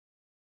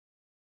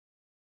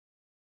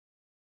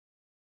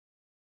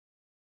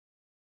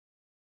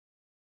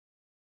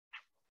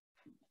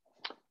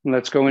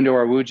Let's go into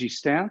our Wuji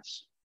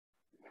stance.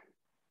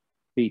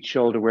 Feet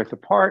shoulder width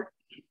apart.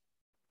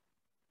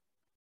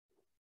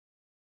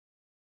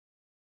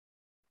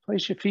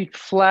 Place your feet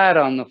flat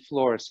on the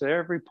floor so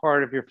every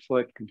part of your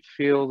foot can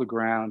feel the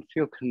ground,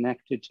 feel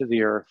connected to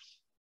the earth.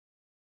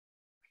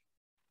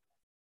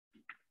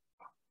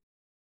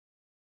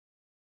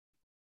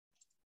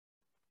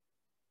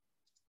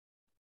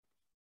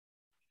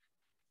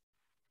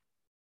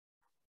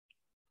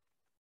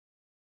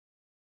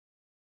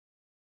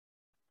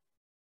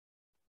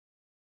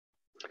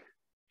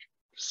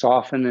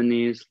 Soften the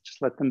knees,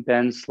 just let them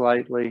bend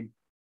slightly.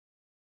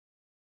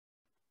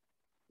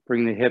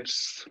 Bring the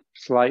hips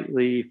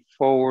slightly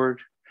forward.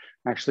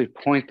 Actually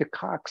point the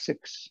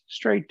coccyx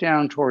straight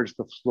down towards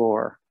the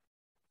floor.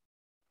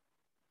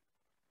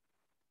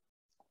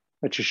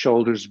 Let your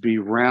shoulders be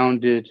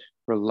rounded,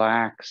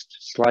 relaxed,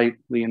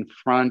 slightly in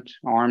front.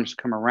 Arms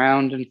come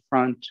around in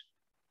front.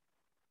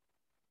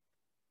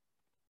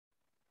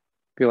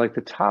 Feel like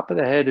the top of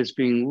the head is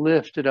being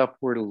lifted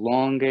upward,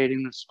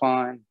 elongating the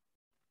spine.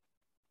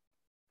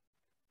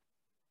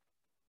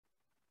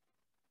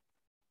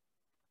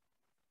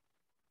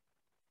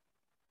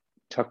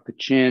 Tuck the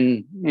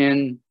chin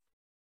in.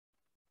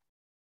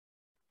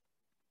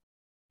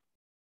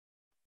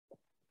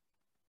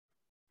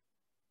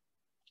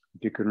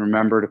 If you can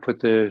remember to put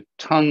the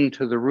tongue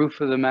to the roof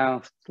of the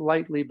mouth,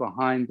 slightly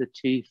behind the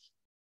teeth.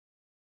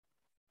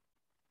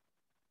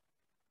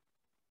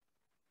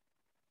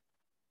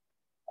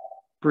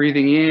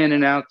 Breathing in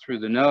and out through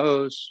the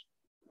nose.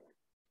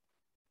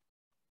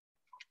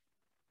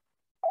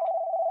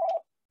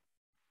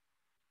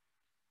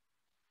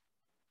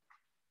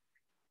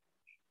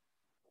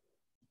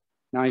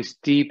 Nice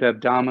deep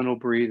abdominal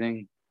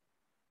breathing.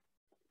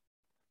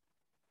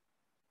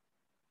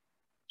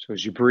 So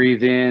as you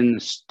breathe in, the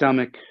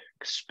stomach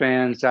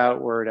expands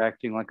outward,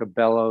 acting like a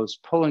bellows,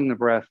 pulling the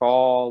breath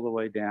all the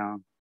way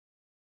down.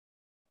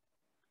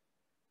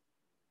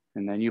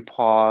 And then you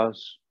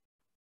pause.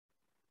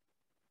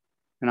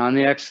 And on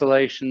the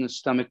exhalation, the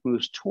stomach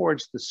moves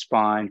towards the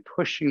spine,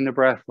 pushing the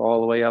breath all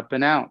the way up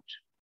and out.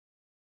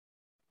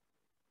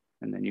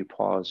 And then you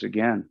pause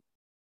again.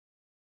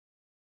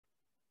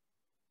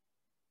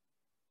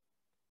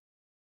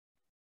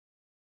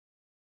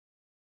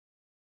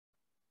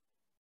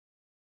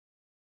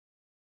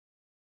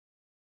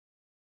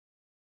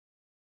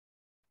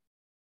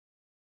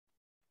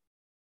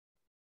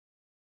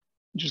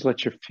 Just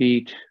let your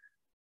feet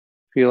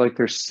feel like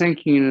they're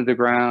sinking into the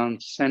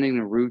ground, sending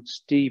the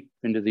roots deep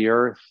into the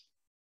earth.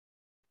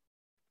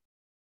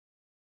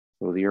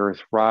 Feel the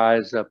earth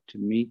rise up to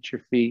meet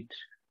your feet.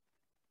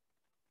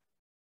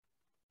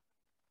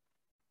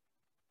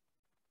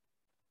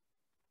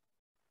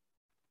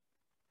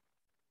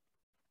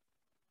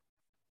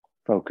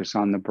 Focus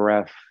on the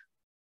breath.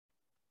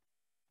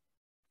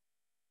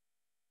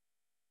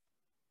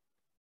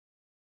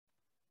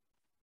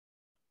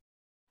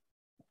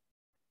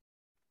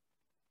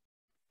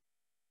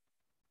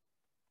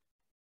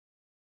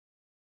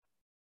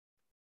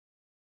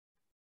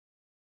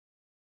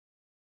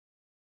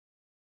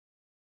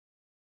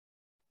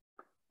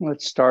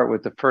 Let's start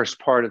with the first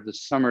part of the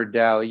summer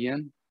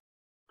Dalian.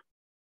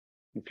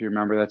 If you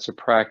remember, that's a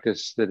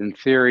practice that in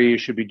theory you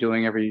should be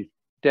doing every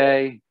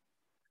day.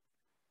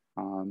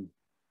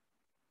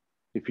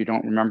 If you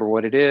don't remember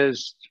what it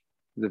is,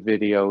 the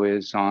video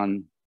is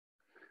on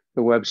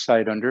the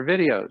website under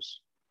videos.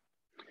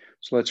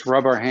 So let's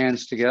rub our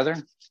hands together.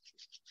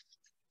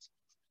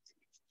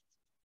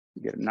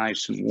 Get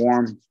nice and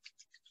warm.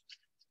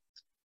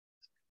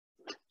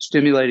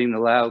 Stimulating the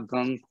loud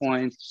gung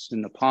points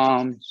in the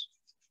palms.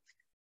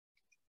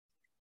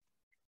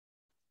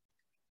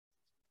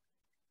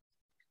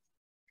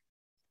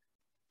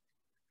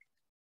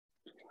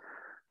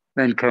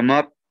 Then come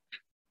up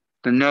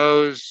the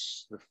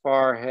nose, the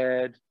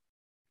forehead,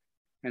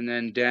 and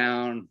then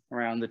down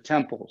around the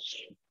temples.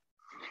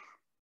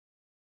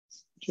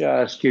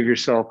 Just give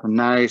yourself a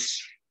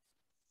nice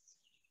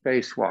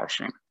face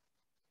washing.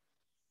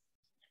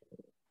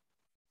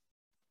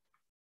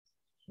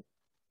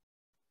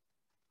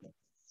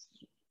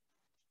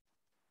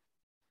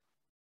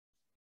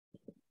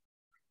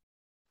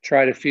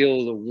 Try to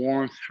feel the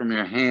warmth from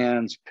your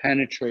hands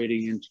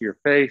penetrating into your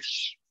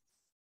face.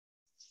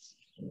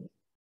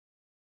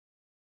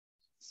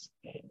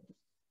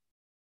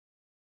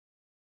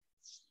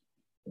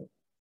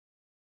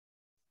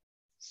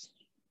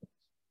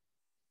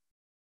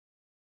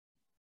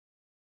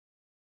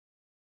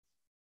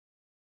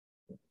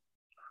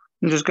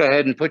 And just go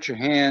ahead and put your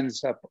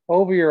hands up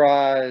over your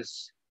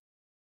eyes,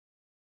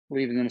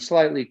 leaving them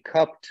slightly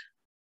cupped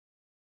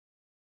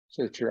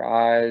so that your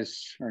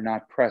eyes are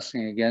not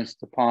pressing against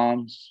the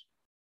palms.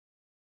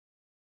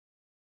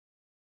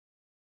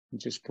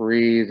 And just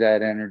breathe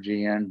that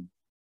energy in.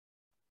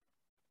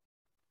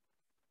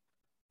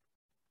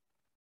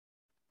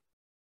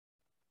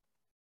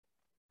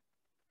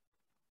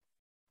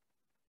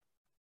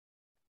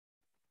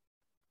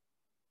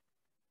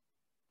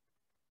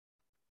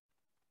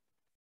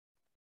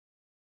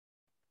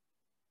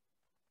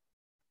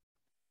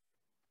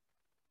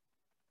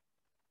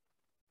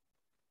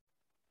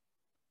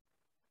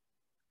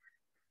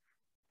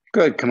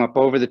 Good. Come up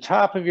over the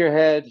top of your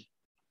head,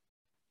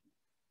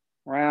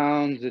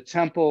 round the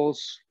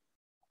temples,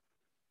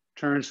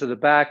 turn to the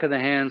back of the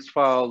hands,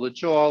 follow the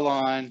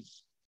jawline,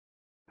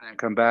 and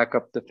come back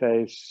up the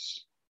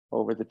face,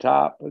 over the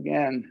top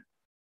again.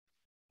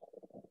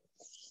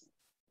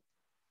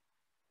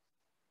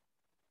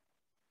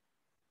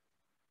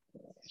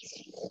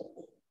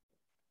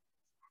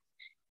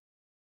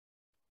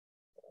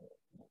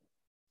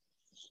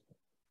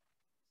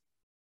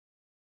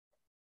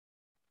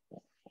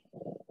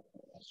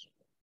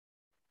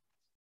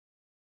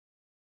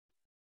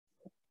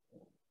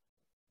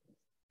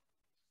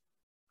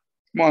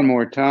 One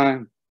more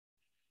time.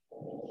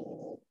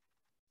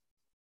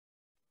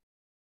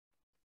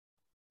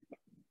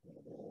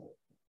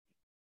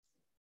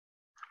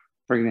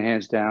 Bring the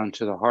hands down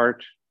to the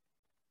heart,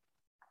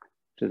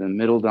 to the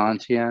middle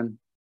dantian.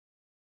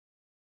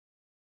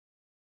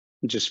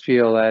 Just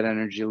feel that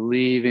energy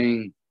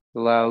leaving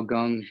the Lao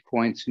Gong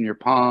points in your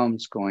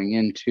palms, going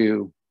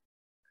into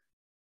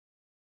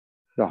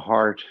the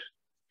heart.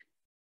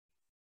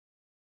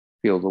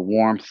 Feel the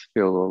warmth,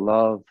 feel the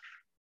love.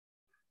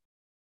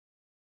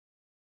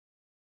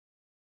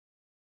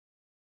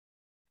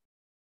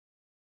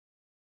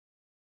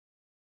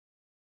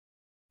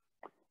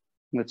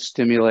 Let's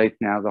stimulate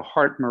now the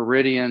heart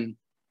meridian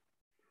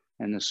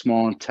and the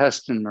small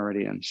intestine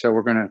meridian. So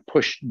we're going to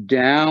push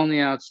down the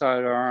outside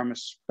of our arm,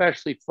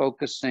 especially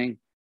focusing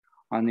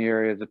on the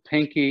area of the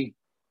pinky.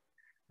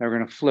 Then we're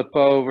going to flip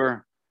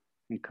over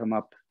and come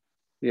up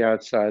the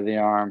outside of the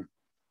arm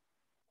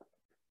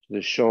to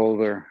the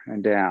shoulder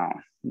and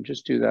down. And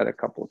just do that a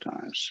couple of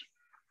times.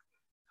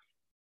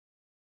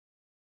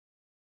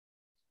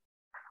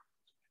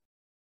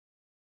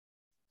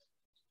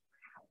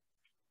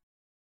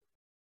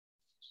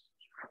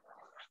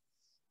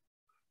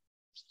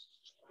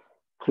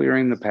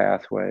 Clearing the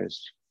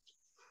pathways.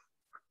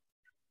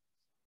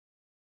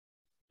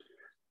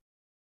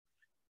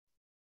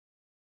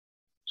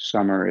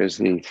 Summer is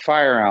the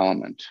fire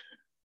element,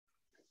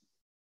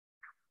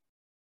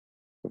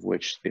 of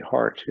which the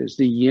heart is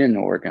the yin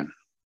organ.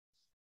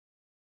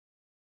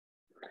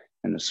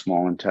 And the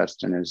small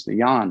intestine is the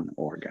yang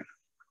organ.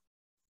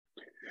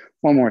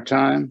 One more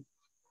time.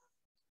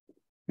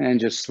 And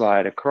just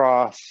slide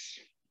across.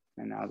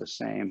 And now the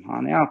same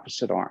on the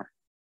opposite arm.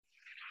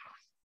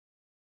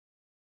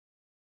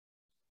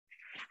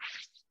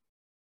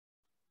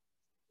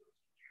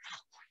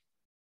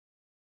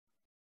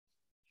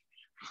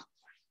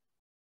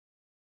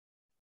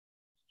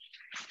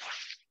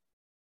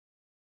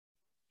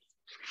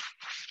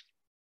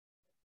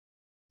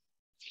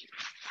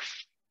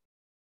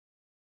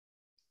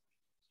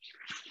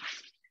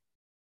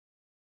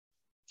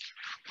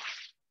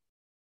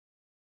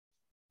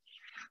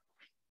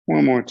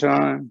 One more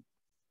time.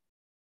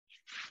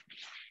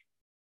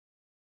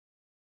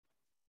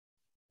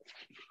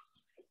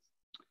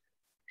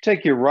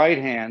 Take your right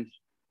hand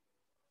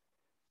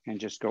and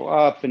just go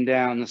up and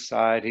down the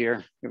side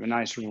here. Give a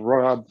nice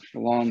rub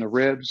along the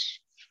ribs.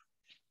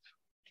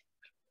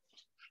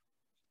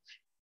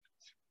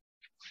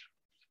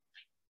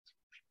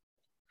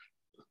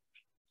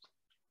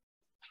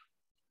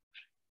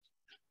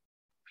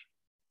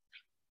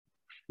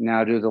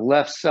 Now do the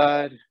left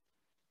side.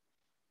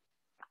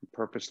 I'm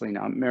purposely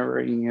not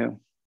mirroring you.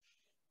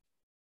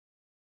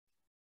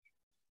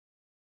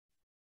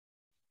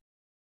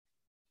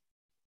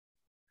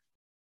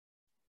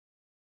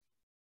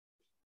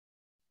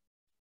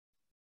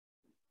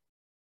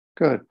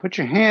 Good. Put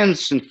your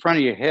hands in front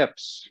of your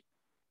hips.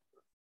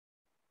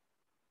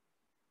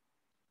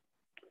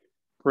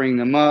 Bring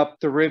them up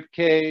the rib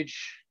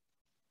cage,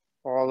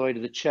 all the way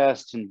to the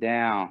chest and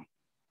down.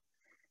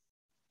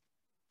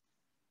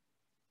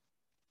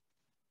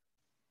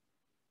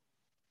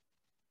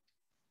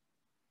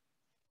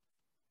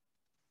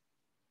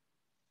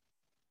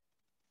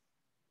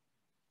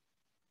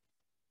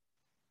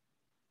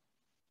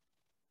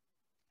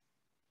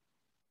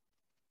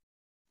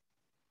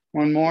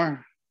 One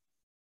more.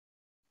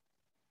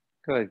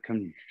 Good.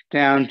 Come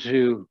down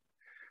to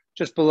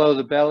just below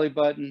the belly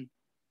button.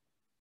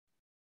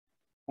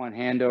 One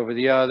hand over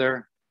the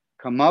other.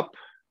 Come up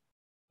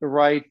the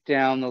right,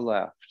 down the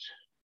left.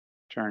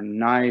 Turn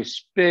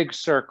nice big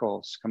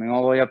circles, coming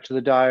all the way up to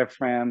the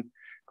diaphragm,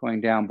 going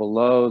down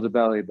below the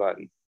belly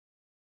button.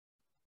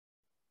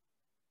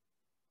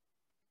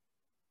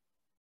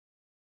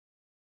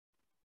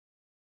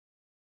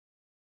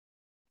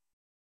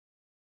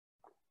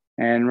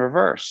 And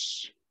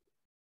reverse.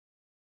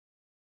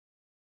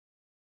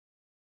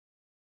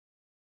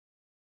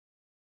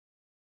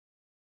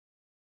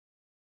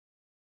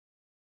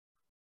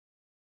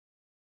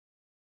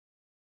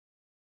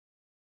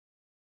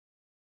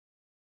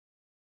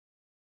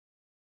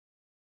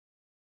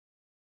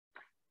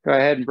 Go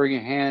ahead and bring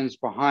your hands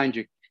behind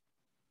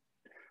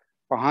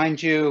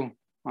you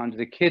onto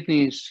the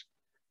kidneys.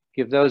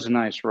 Give those a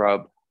nice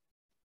rub.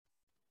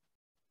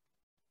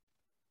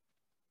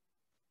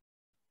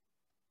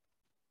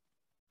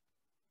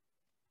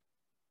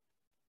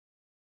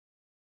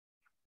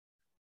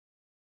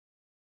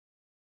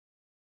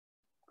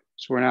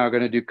 So So we're now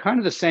going to do kind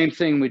of the same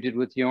thing we did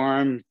with the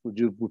arm. We'll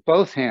do with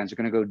both hands.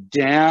 We're going to go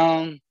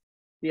down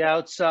the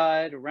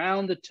outside,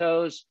 around the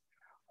toes,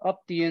 up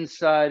the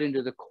inside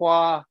into the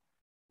quad,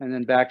 and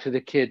then back to the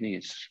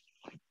kidneys.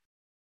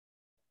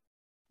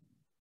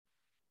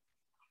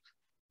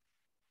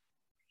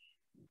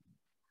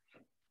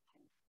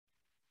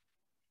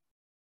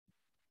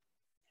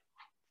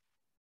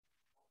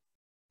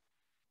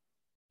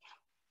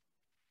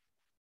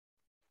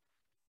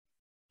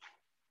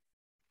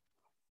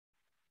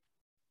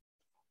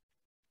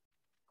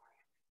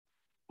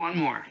 One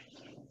more.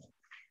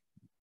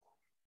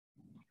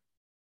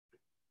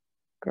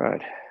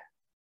 Good.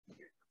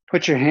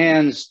 Put your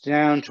hands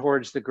down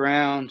towards the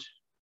ground.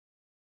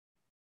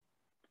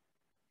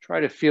 Try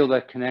to feel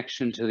that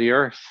connection to the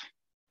earth.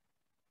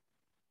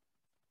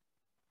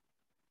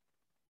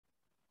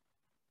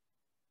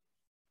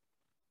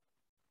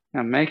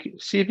 Now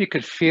see if you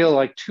could feel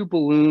like two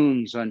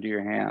balloons under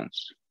your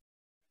hands.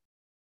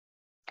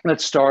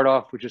 Let's start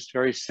off with just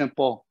very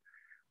simple.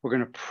 We're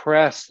going to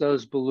press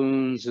those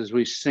balloons as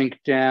we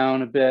sink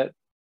down a bit,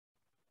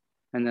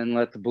 and then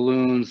let the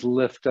balloons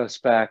lift us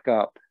back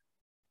up.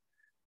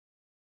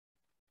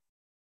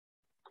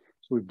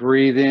 So we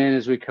breathe in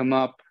as we come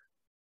up,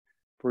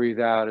 breathe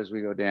out as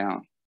we go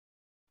down.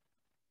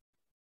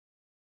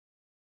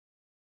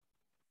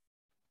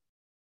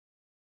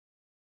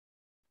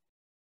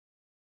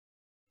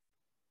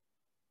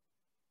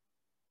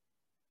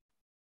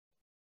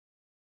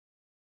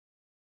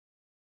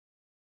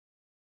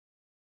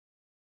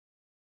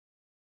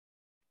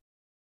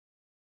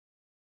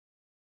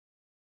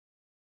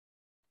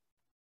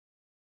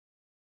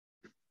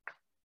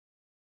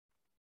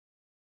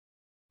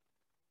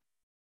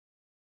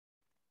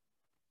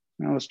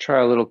 Now let's try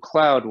a little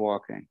cloud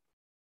walking.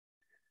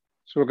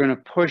 So we're going to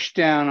push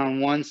down on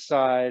one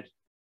side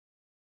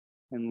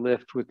and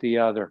lift with the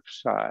other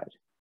side.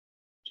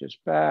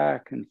 Just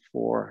back and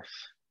forth.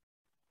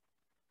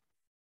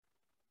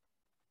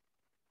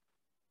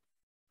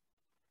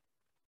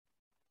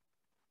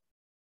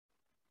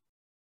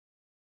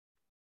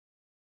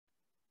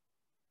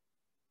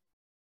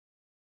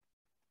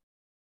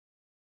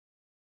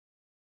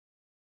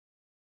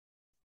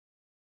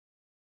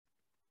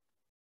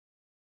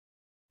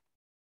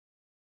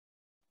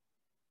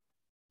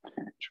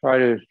 Try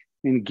to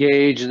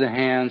engage the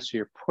hands so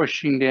you're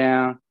pushing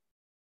down.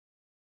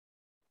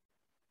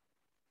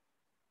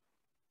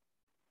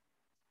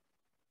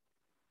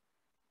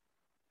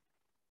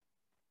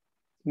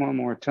 One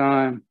more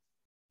time.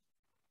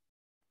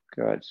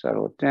 Good,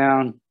 settle it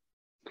down.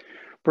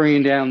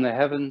 Bringing down the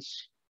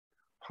heavens,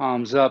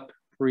 palms up,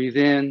 breathe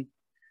in,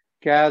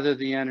 gather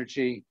the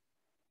energy.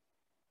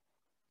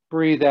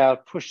 Breathe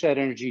out, push that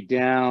energy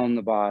down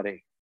the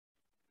body.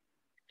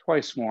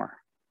 Twice more.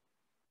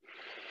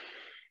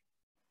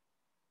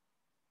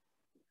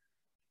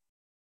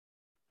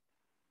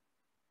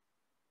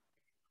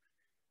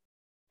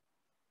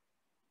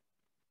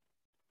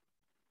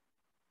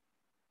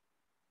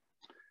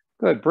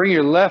 Good, bring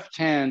your left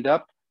hand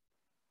up,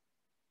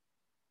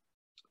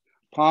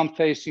 palm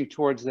facing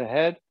towards the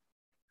head.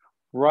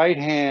 Right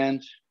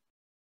hand,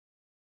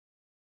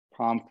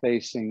 palm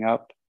facing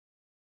up.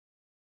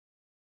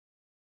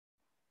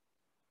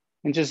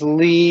 And just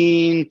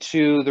lean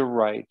to the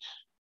right.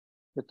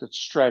 Get the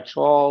stretch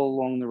all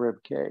along the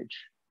rib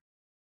cage.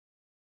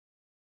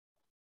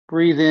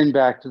 Breathe in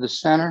back to the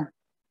center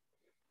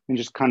and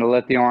just kind of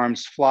let the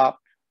arms flop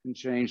and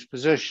change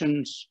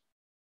positions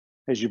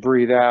as you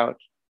breathe out,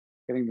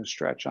 getting the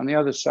stretch on the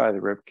other side of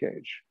the rib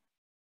cage.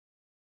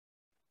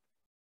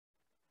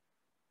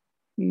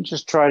 And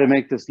just try to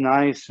make this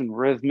nice and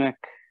rhythmic,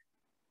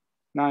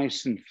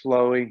 nice and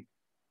flowy.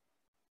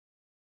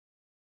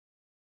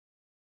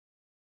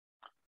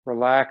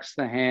 Relax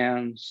the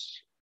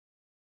hands.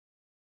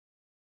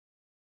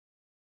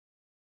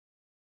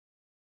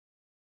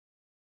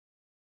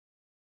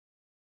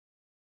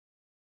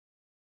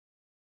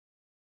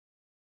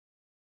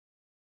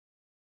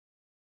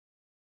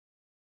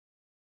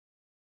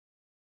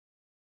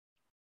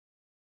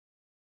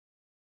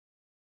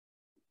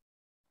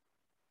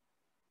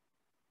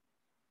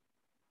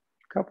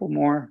 Couple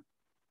more.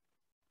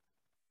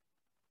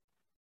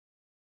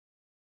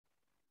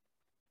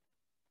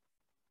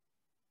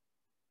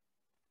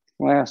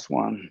 Last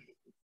one.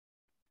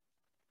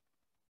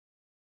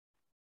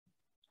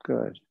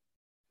 Good.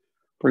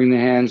 Bring the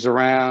hands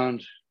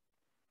around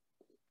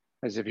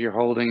as if you're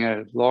holding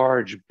a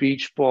large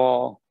beach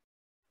ball.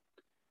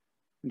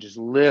 And just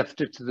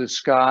lift it to the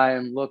sky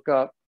and look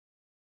up.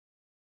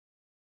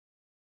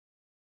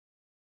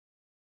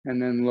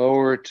 And then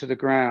lower it to the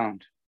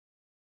ground.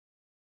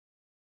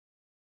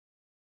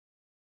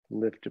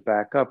 Lift it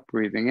back up,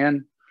 breathing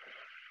in.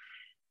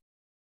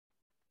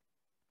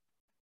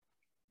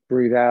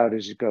 Breathe out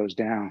as it goes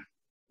down.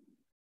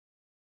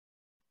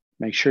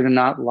 Make sure to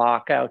not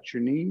lock out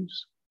your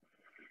knees.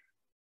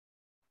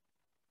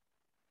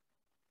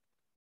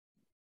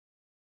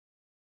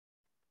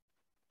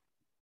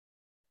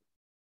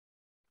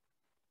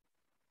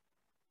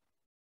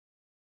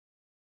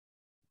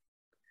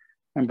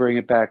 and bring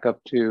it back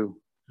up to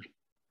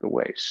the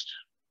waist.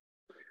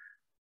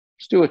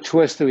 Let's do a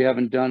twist that we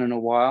haven't done in a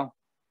while.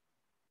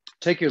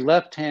 Take your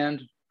left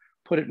hand,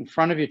 put it in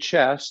front of your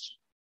chest,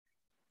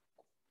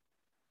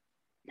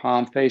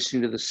 palm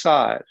facing to the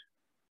side.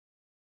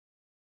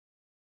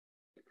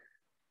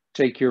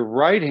 Take your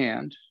right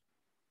hand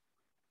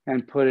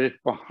and put it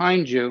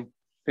behind you,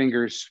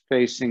 fingers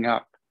facing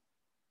up.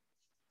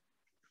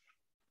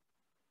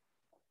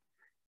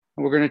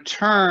 And we're going to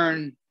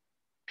turn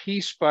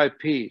piece by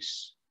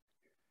piece.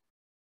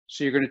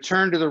 So you're going to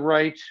turn to the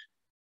right,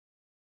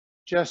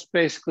 just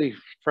basically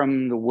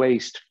from the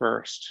waist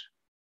first.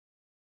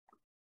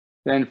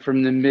 Then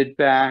from the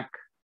mid-back,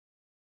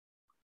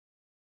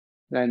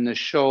 then the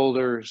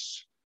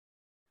shoulders,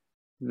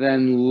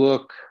 then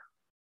look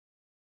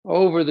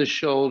over the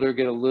shoulder,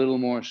 get a little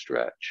more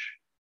stretch.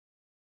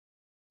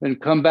 Then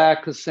come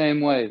back the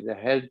same way, the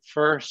head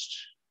first,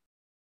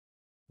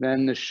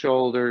 then the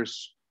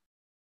shoulders,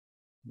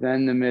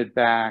 then the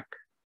mid-back,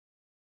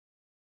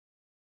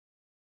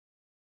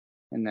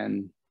 and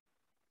then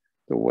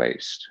the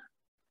waist.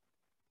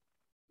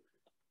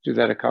 Do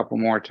that a couple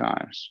more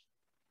times.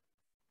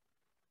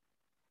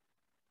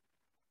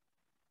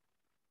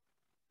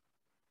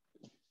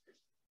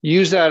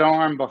 Use that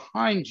arm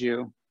behind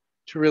you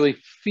to really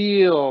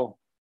feel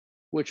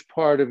which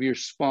part of your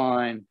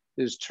spine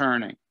is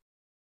turning,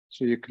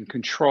 so you can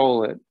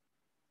control it.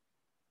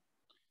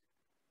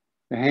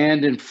 The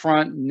hand in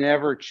front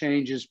never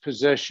changes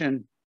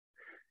position.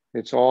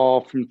 It's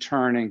all from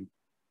turning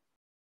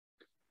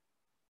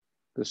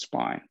the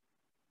spine.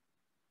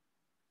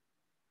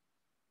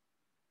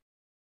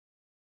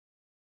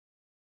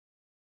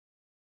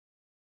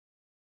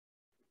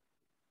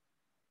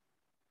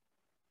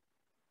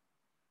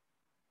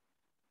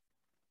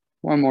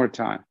 One more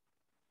time.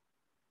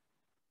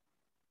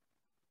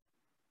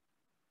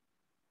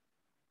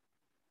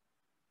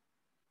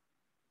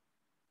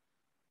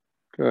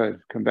 Good.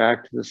 Come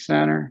back to the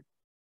center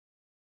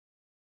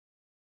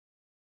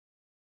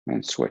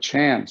and switch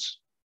hands.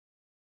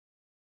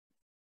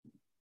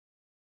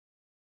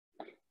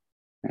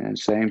 And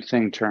same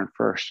thing, turn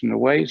first in the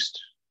waist,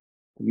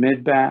 the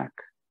mid-back,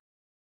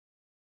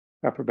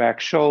 upper back,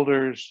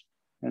 shoulders,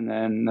 and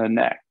then the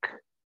neck.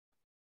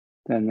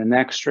 Then the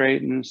neck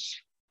straightens,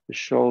 the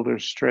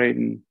shoulders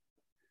straighten,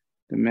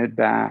 the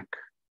mid-back,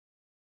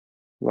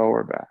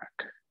 lower back.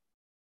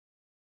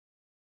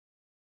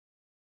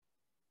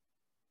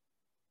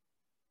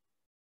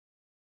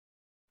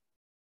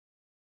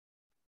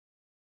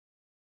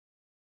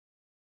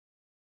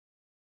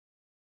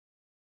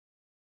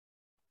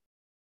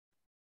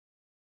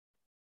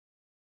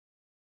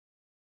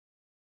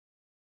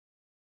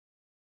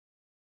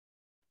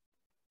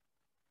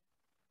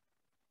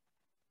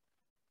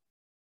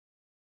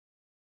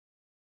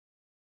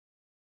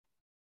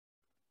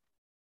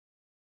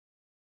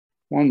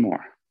 One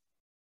more.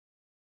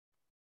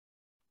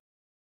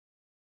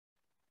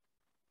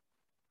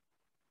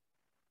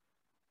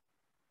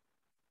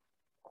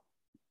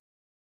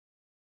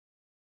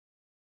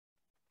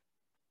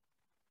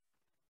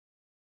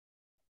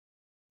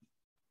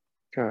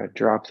 Good.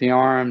 Drop the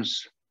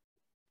arms.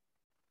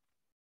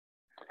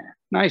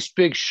 Nice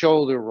big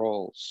shoulder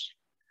rolls.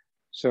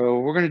 So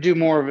we're going to do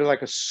more of it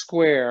like a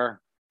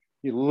square.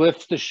 You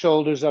lift the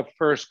shoulders up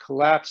first,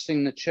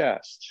 collapsing the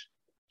chest.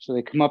 So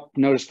they come up,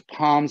 notice the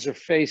palms are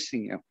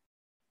facing you.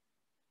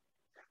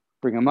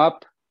 Bring them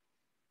up,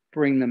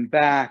 bring them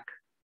back,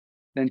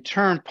 then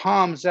turn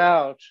palms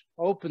out,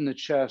 open the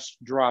chest,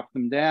 drop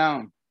them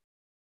down,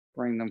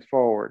 bring them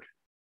forward.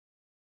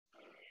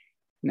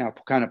 Now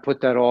kind of put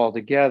that all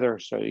together.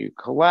 So you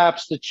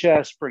collapse the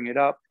chest, bring it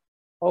up,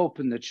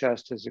 open the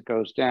chest as it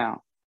goes down.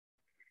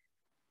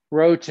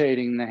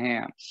 Rotating the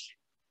hands.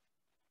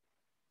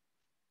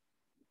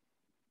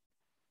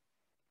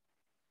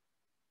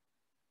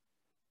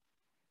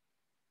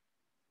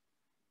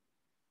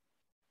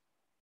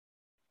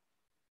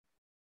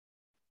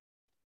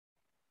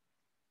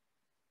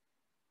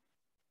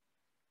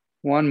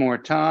 One more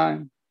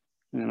time,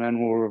 and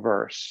then we'll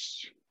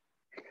reverse.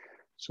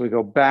 So we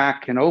go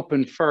back and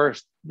open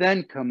first,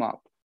 then come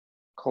up,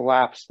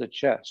 collapse the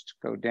chest,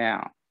 go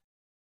down.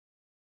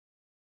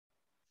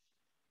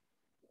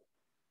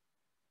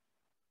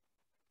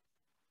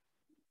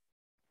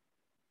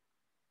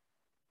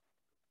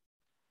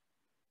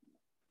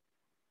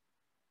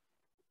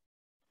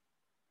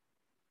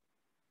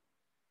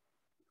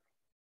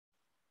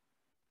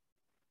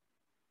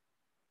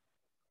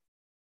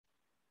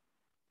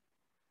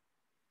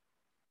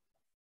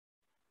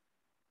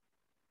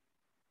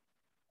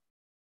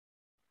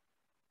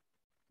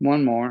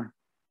 One more.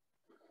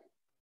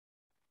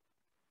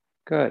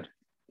 Good.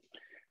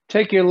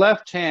 Take your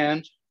left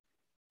hand,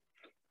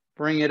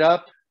 bring it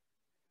up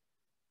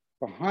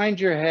behind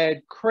your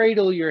head,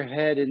 cradle your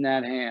head in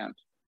that hand.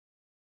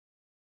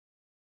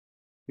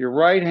 Your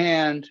right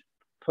hand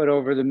put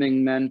over the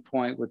Ming Men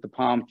point with the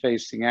palm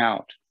facing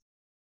out.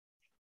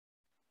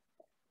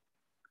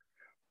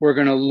 We're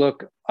going to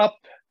look up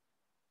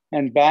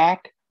and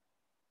back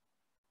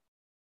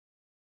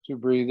to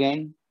breathe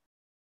in.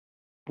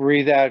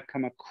 breathe out,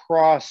 come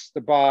across the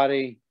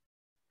body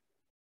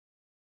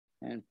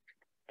and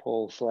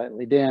pull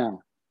slightly down.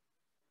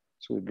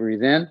 So we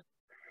breathe in,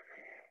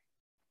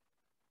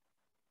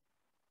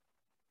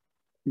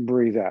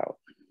 breathe out.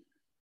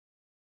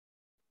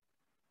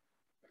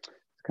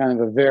 It's kind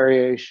of a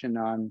variation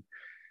on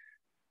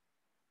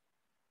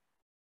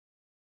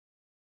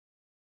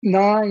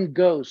 9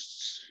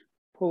 ghosts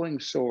pulling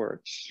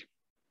swords,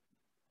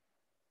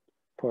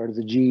 part of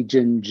the Ji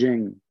Jin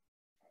Jing.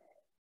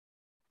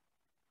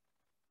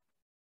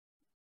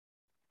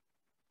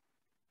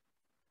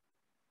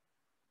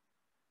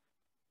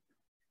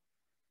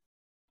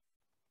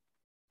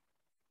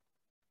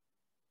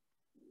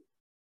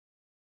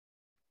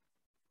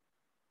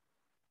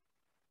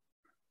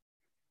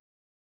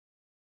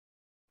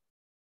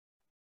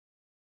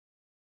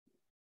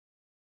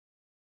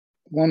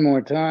 One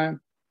more time.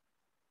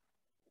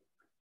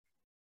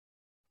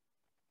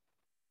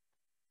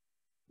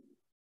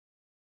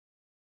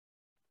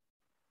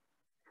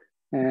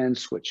 And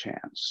switch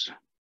hands.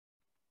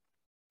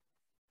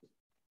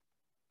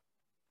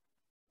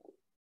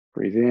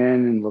 Breathe in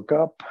and look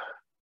up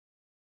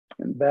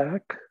and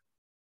back.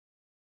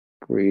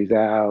 Breathe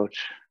out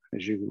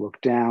as you look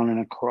down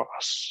and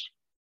across.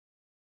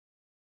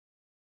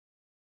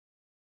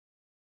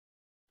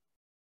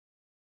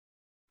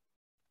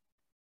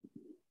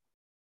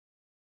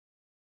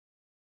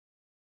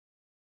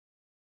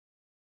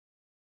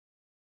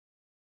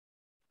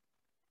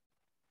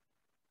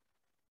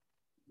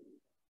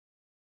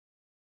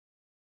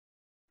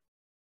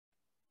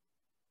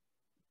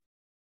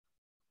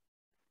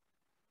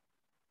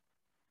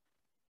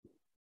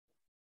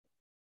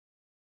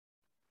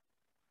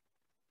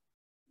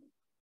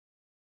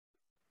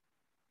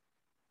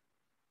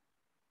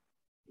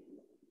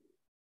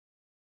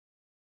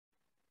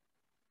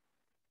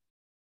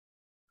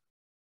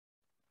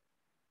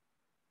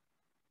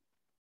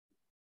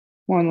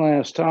 One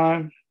last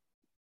time.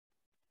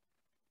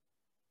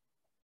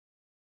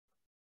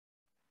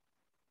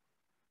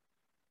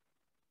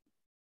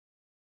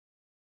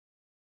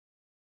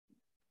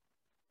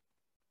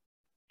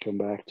 Come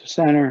back to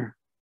center.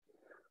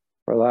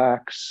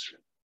 Relax.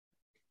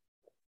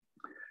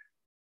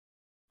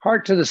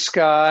 Heart to the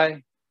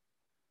sky.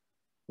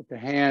 Let the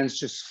hands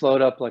just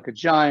float up like a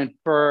giant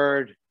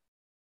bird.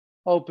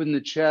 Open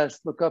the chest,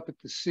 look up at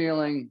the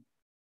ceiling.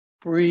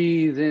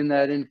 Breathe in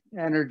that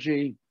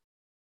energy.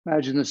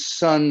 Imagine the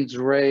sun's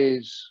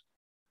rays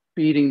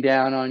beating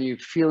down on you,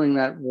 feeling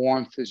that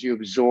warmth as you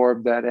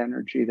absorb that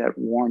energy, that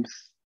warmth.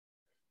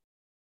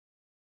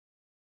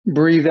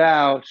 Breathe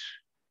out,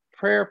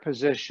 prayer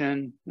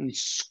position, and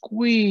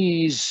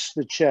squeeze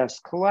the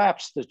chest,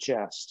 collapse the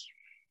chest.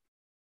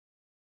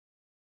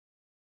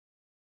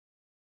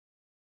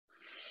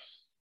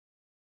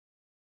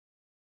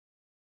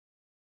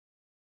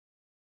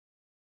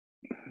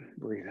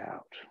 Breathe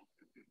out.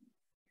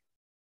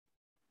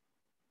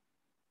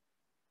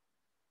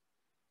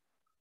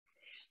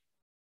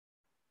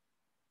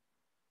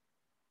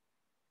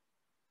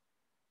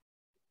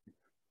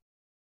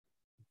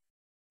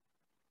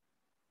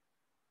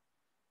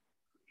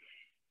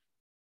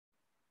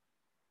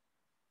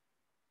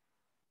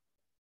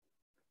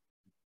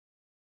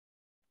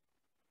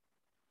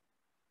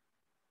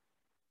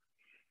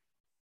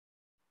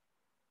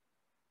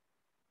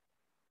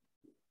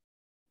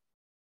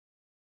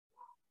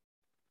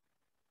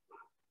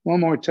 One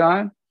more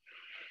time.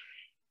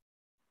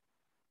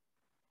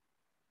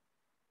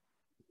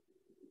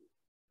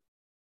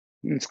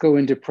 Let's go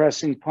into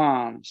pressing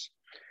palms.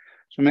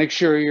 So make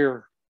sure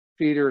your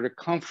feet are at a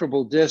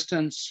comfortable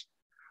distance.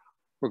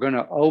 We're going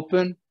to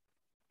open.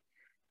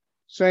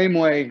 Same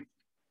way,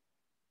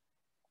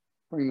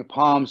 bring the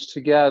palms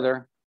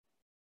together.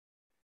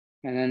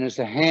 And then as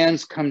the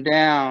hands come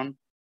down,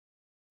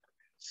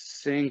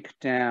 sink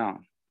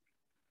down.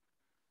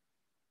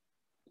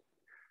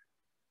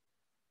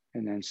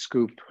 And then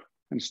scoop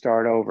and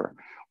start over.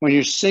 When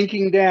you're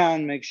sinking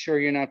down, make sure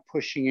you're not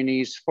pushing your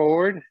knees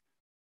forward,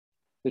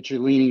 that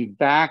you're leaning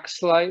back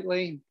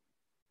slightly,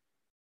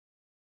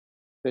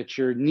 that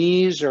your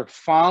knees are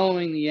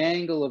following the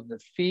angle of the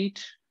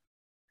feet,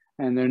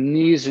 and their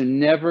knees are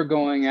never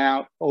going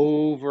out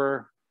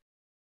over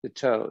the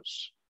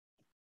toes.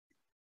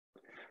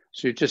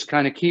 So you just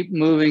kind of keep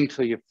moving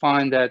till you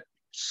find that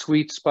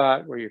sweet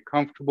spot where you're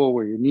comfortable,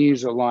 where your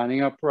knees are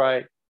lining up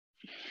right.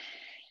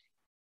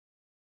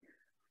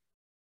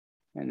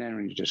 And then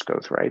we just go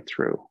right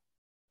through.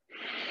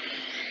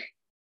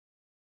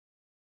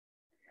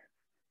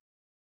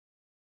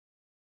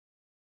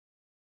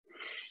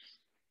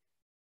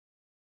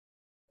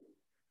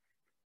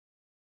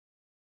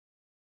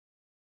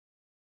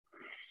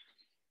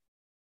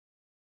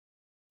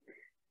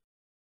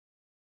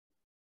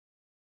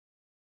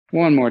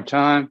 One more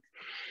time.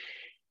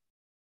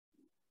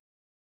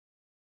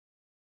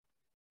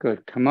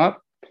 Good, come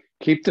up.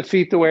 Keep the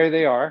feet the way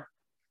they are.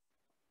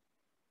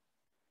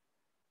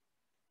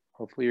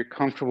 Hopefully you're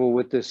comfortable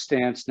with this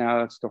stance now.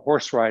 That's the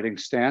horse riding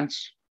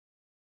stance.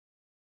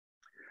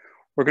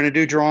 We're going to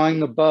do drawing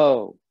the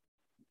bow.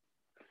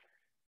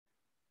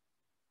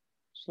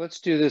 So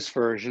let's do this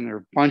version. There are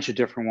a bunch of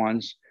different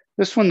ones.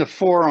 This one, the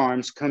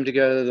forearms come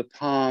together, the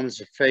palms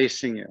are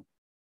facing you.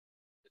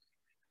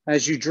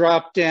 As you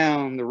drop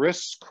down, the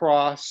wrists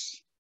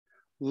cross,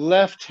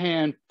 left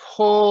hand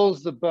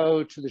pulls the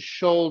bow to the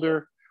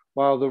shoulder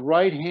while the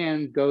right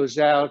hand goes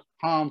out,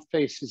 palm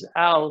faces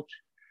out,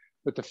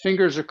 but the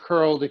fingers are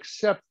curled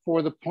except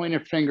for the pointer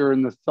finger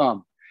and the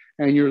thumb.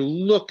 And you're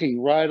looking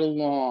right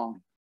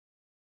along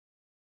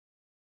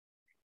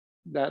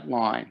that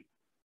line.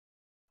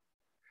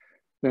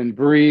 Then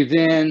breathe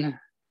in,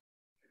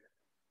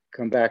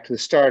 come back to the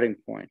starting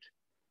point.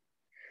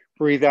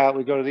 Breathe out,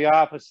 we go to the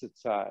opposite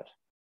side.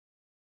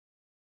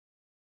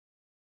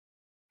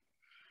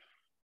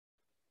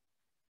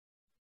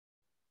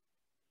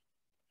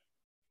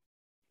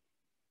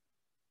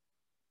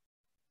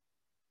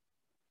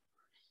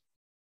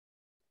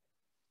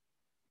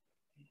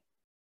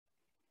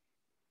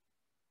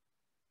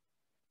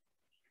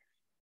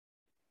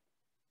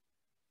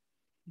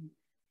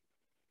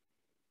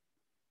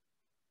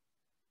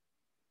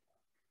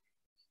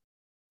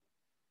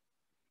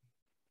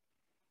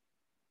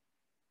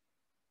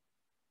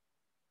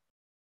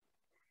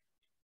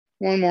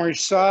 One more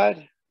each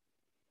side.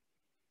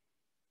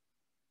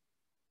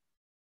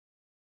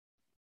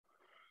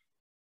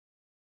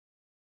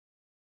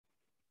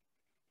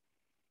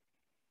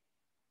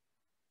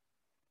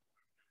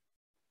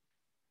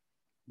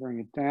 Bring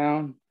it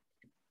down.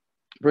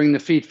 Bring the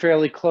feet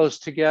fairly close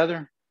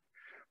together.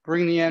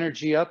 Bring the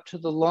energy up to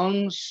the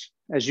lungs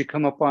as you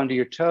come up onto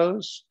your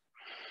toes.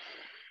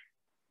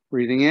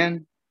 Breathing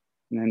in,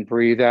 and then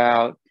breathe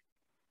out.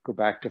 Go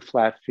back to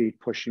flat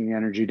feet, pushing the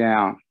energy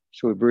down.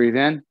 So we breathe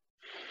in.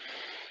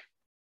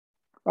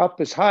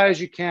 Up as high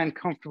as you can,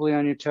 comfortably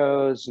on your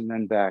toes, and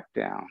then back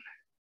down.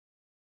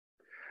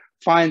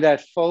 Find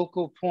that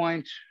focal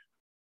point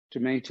to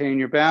maintain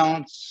your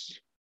balance.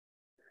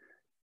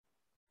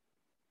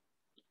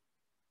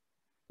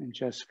 And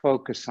just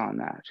focus on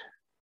that.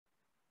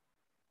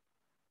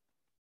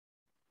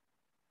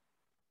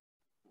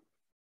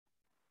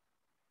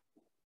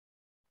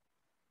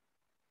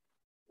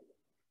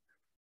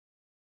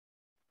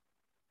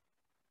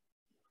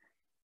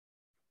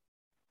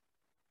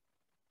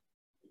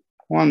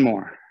 One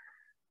more.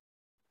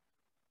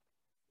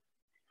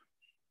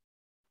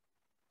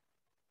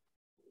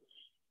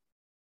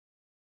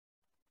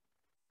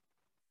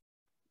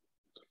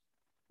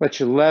 Let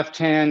your left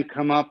hand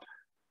come up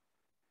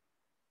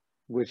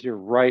with your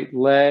right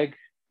leg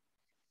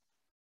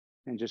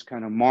and just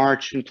kind of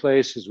march in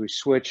place as we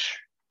switch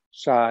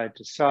side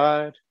to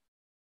side.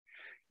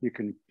 You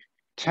can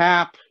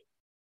tap,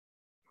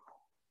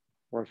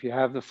 or if you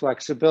have the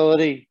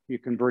flexibility, you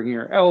can bring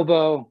your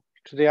elbow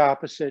to the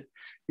opposite.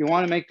 You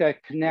want to make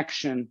that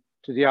connection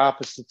to the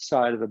opposite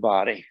side of the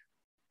body.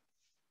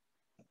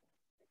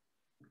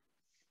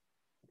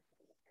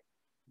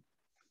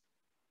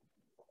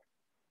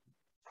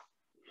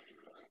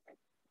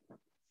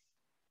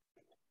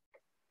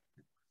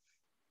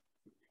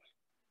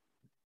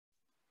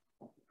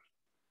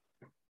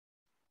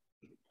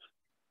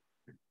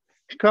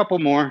 A couple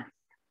more.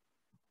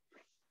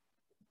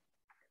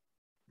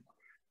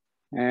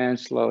 And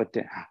slow it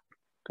down.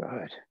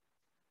 Good.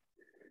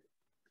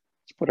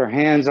 Let's put our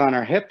hands on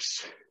our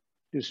hips.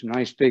 Do some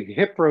nice big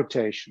hip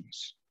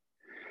rotations.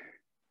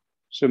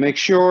 So make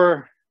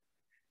sure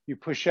you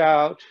push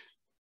out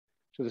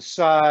to the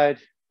side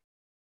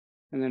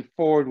and then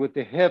forward with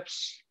the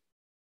hips.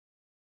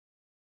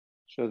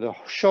 So the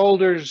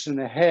shoulders and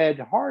the head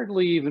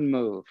hardly even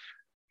move.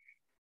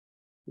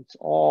 It's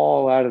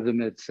all out of the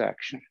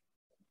midsection.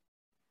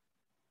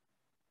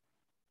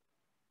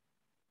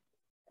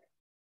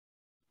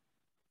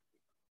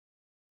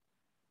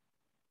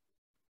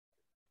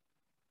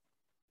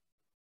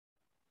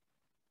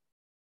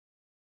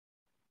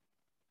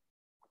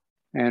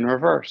 And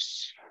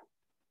reverse.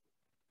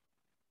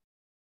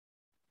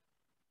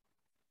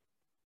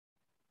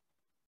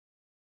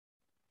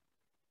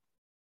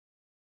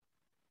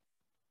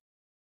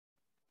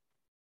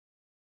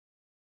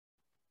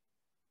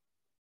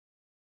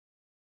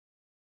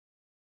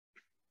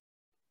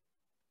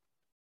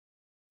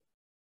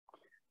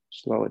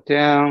 Slow it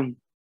down.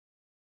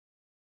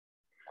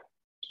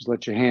 Just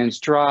let your hands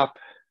drop.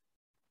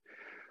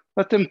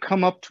 Let them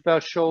come up to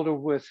about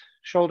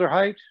shoulder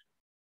height.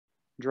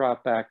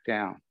 Drop back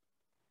down.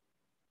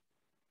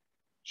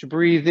 As you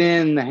breathe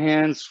in, the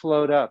hands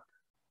float up,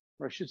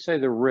 or I should say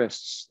the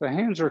wrists. The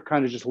hands are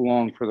kind of just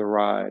along for the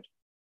ride.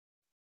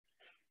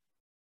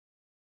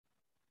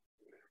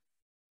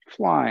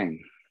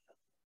 Flying.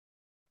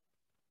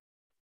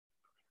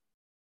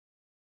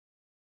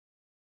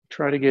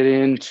 Try to get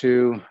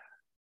into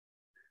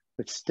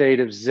the state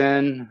of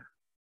Zen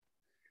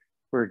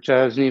where it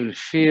doesn't even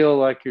feel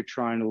like you're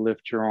trying to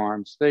lift your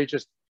arms. They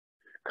just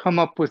come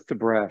up with the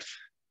breath.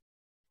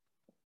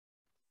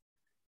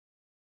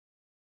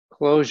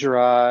 Close your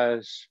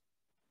eyes.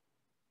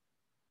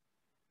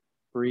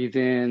 Breathe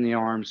in, the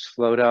arms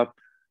float up.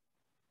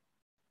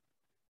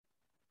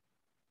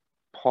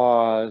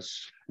 Pause,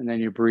 and then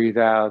you breathe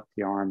out,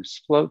 the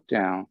arms float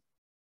down.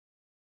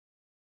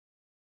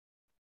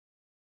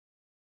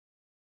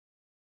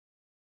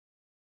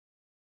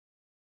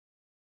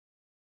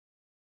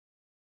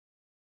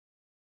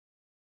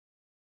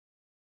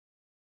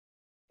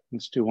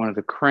 Let's do one of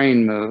the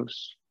crane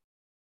moves.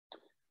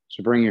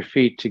 So bring your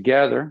feet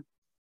together.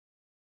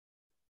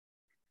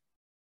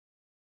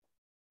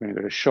 We're going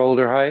to go to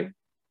shoulder height.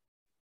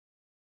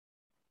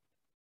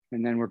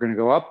 And then we're going to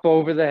go up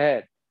over the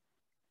head.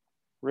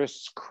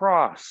 Wrists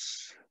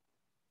cross.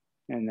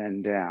 And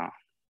then down.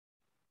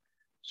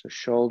 So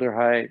shoulder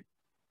height,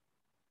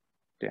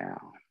 down.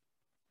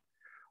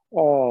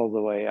 All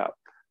the way up.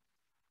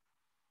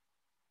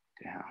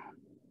 Down.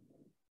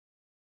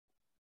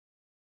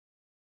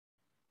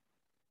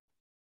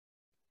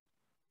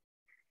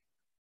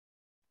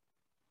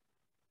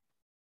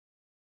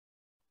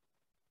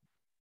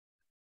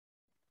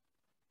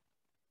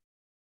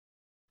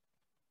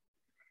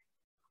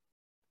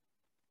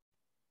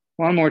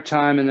 One more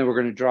time, and then we're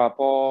going to drop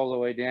all the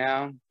way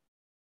down.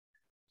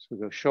 So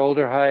go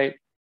shoulder height,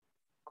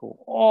 go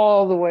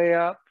all the way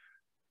up.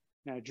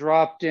 Now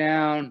drop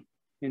down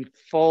and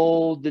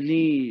fold the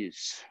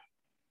knees.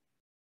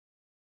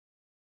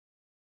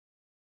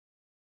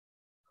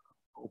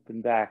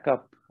 Open back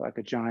up like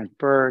a giant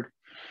bird.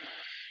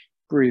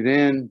 Breathe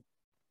in,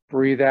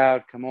 breathe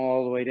out, come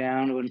all the way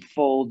down to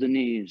unfold the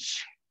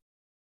knees.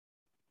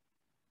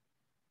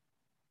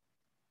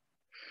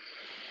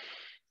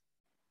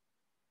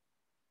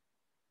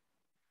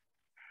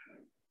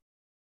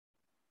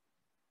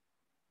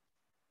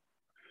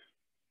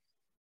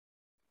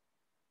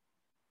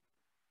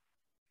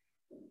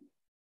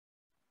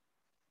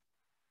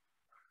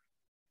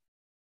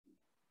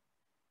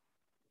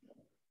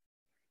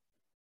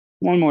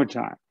 One more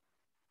time.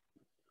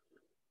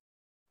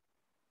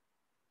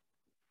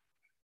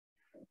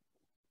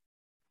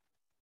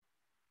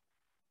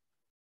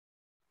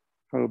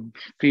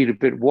 Feet a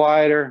bit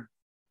wider.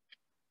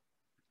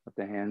 Let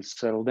the hands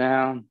settle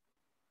down.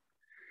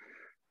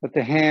 Let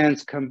the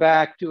hands come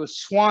back. Do a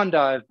swan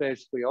dive,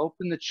 basically.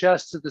 Open the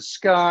chest to the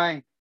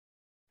sky.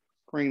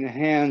 Bring the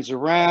hands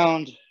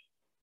around.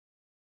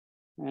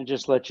 And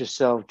just let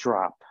yourself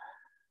drop.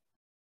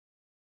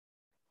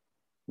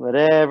 Let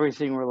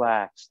everything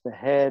relax. The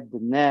head, the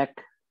neck,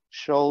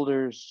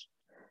 shoulders,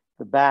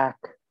 the back.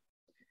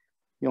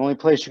 The only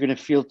place you're going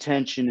to feel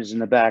tension is in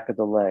the back of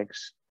the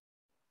legs.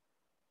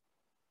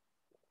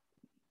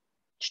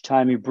 Each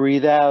time you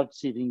breathe out,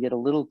 see if you can get a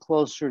little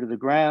closer to the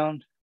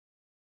ground.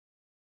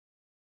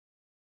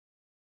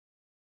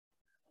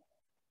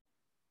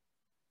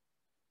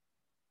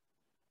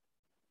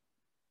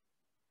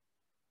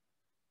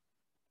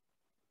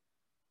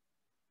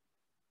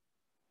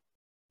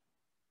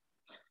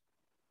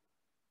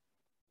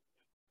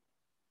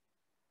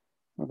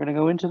 We're going to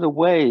go into the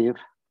wave.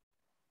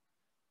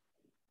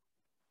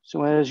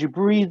 So as you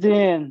breathe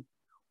in,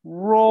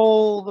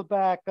 roll the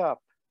back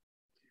up.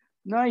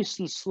 Nice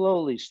and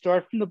slowly.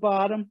 Start from the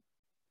bottom.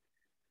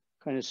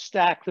 Kind of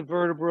stack the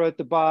vertebra at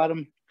the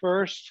bottom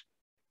first.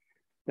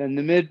 Then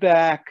the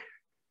mid-back.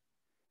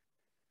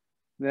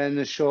 Then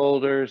the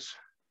shoulders.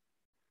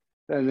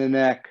 Then the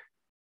neck.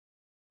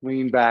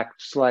 Lean back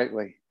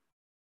slightly.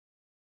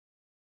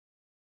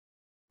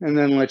 And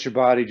then let your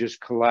body just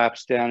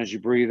collapse down as you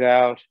breathe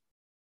out.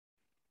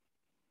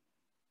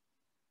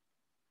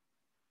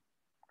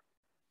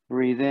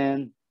 Breathe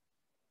in.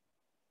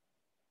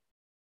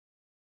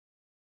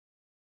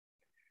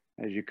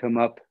 As you come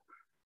up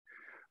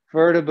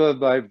vertebra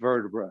by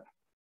vertebra.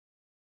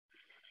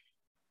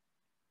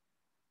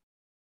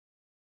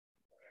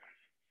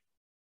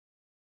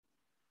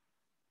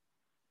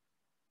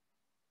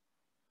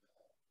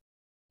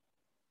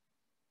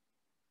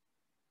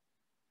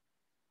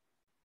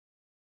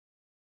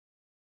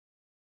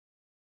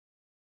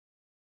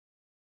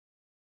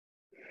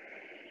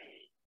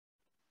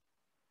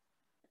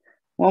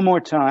 One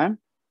more time.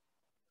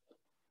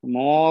 Come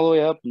all the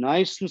way up,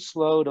 nice and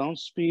slow. Don't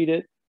speed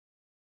it.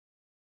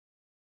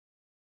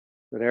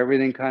 Let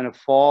everything kind of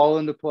fall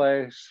into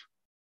place.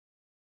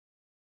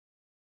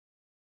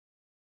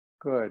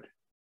 Good.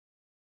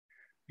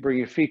 Bring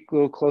your feet a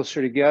little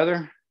closer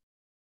together.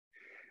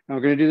 Now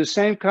we're going to do the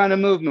same kind of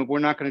movement. We're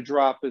not going to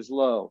drop as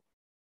low.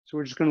 So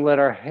we're just going to let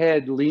our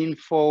head lean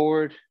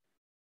forward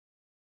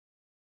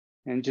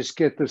and just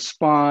get the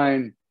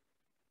spine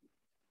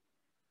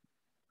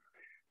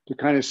to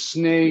kind of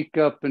snake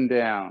up and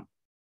down.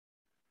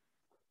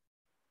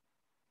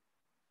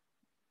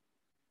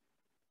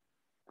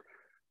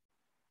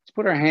 Let's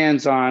put our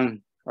hands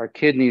on our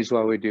kidneys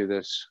while we do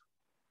this.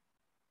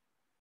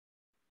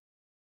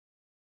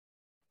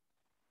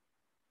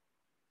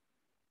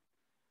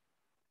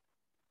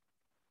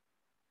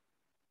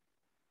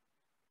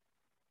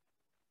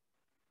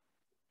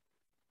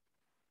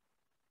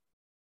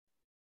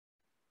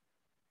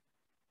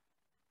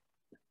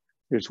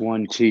 There's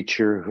one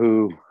teacher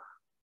who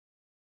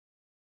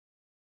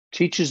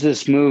teaches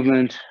this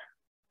movement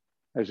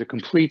as a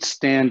complete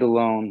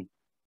standalone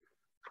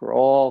for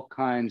all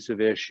kinds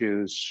of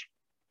issues.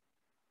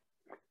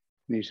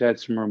 And he's had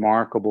some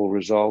remarkable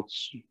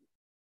results.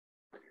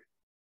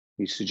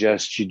 He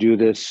suggests you do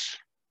this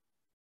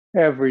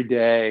every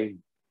day,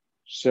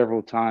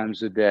 several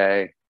times a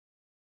day.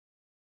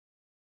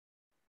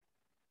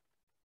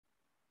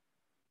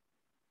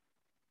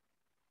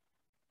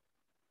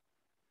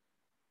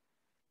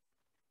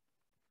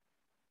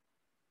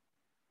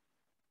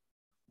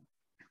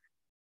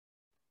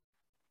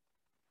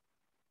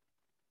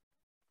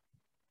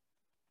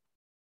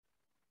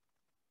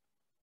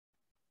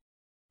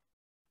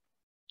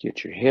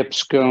 Get your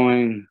hips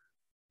going.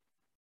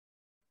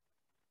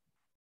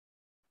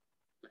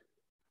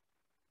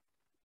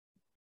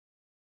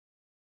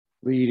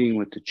 Leading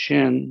with the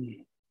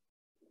chin.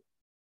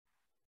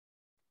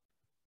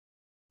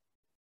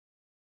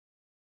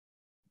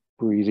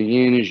 Breathing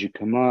in as you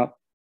come up.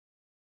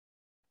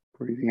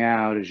 Breathing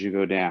out as you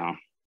go down.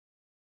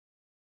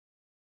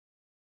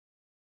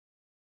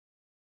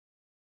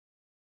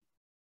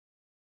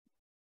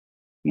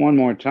 One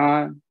more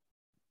time.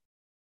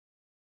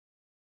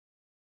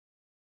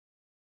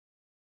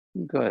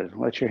 Good.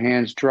 Let your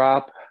hands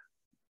drop.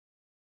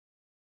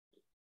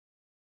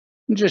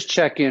 And just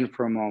check in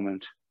for a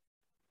moment.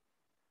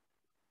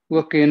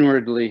 Look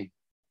inwardly.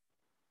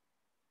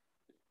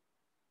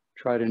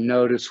 Try to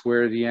notice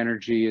where the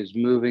energy is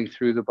moving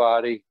through the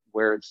body,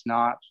 where it's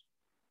not.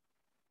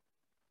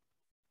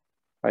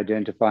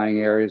 Identifying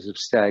areas of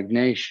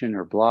stagnation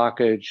or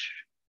blockage,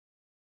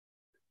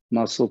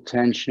 muscle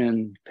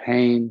tension,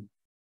 pain.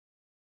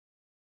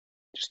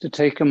 Just to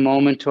take a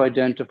moment to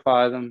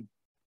identify them.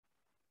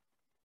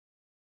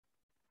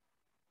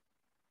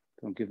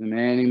 Don't give them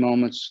any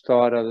moment's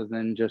thought other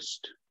than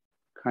just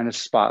kind of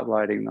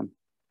spotlighting them.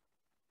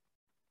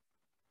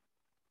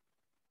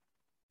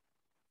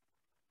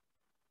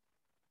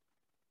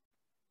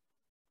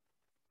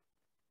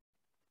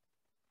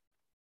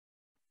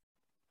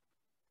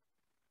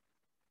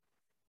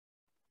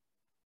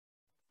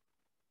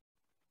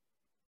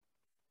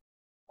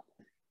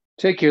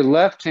 Take your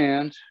left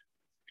hand,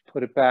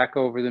 put it back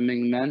over the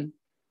Ming Men.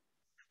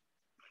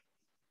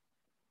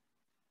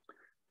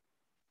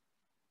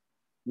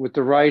 With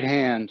the right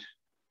hand,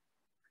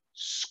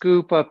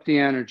 scoop up the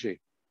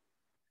energy.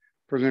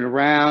 Bring it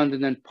around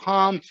and then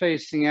palm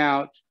facing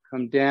out,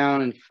 come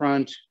down in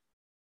front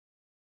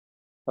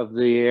of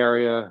the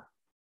area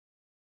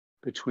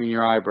between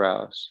your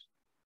eyebrows.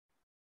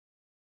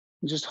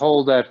 And just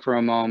hold that for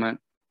a moment.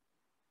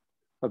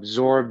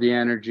 Absorb the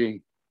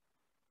energy.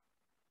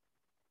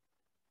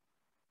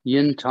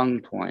 Yin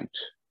tongue point,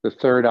 the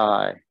third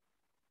eye.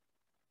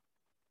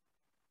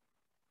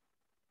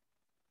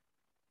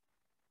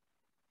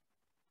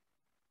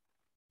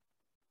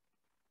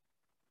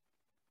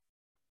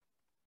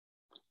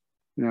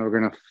 Now we're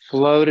going to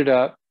float it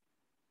up,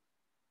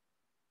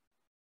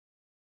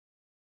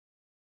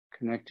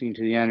 connecting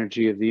to the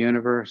energy of the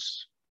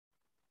universe.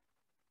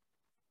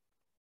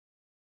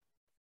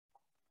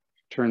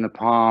 Turn the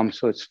palm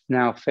so it's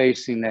now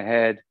facing the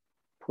head.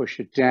 Push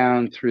it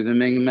down through the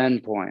Ming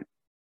Men point.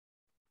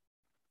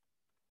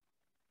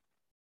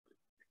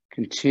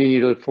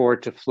 Continue for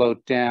it to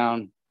float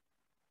down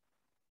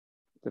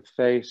the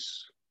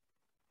face.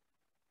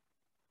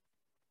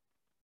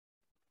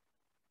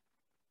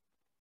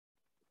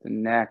 The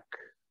neck,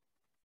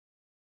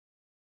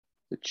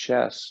 the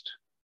chest,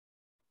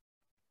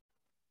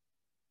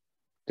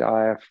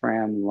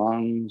 diaphragm,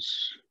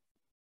 lungs,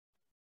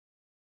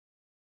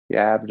 the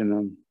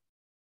abdomen,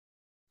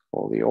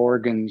 all the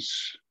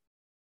organs,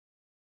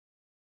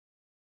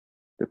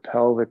 the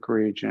pelvic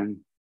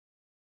region,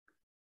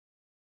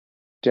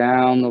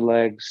 down the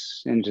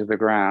legs into the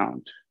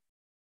ground.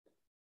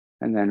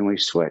 And then we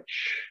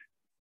switch.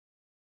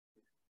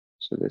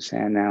 So this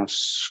hand now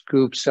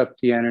scoops up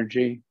the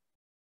energy.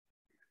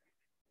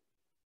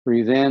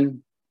 Breathe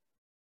in,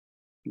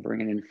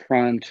 bring it in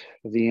front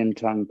of the yin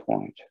tongue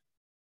point.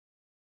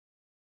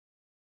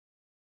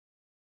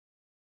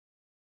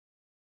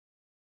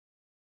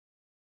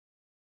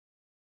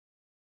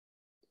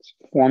 It's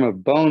a form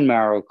of bone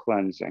marrow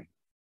cleansing.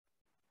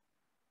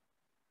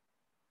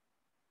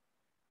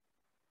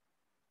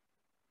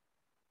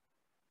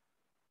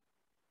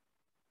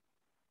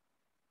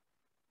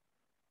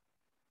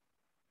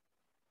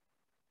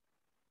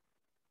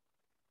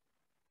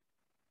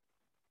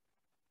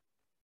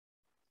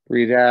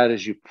 Breathe out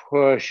as you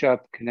push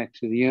up, connect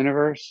to the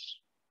universe.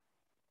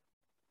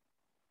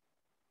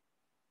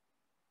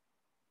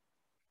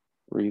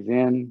 Breathe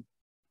in.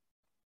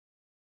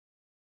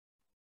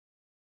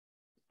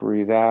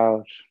 Breathe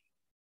out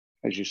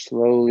as you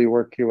slowly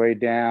work your way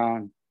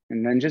down.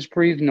 And then just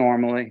breathe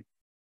normally,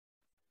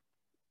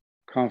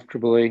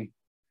 comfortably.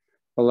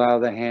 Allow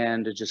the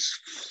hand to just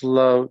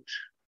float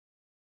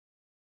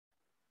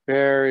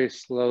very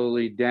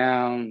slowly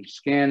down,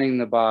 scanning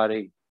the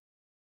body.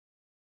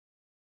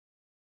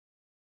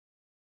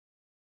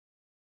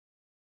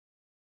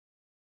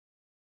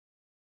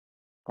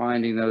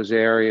 Finding those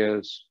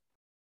areas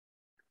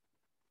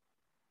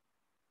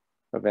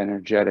of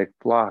energetic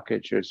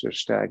blockages or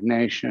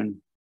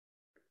stagnation,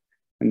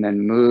 and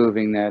then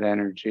moving that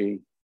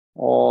energy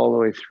all the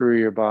way through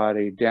your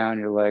body, down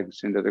your legs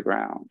into the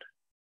ground.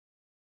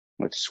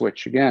 Let's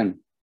switch again.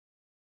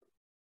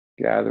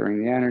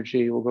 Gathering the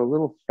energy. We'll go a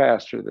little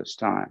faster this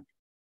time.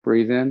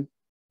 Breathe in.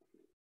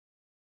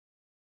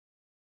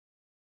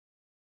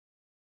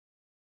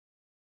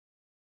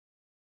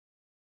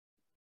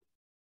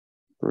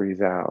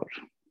 Breathe out.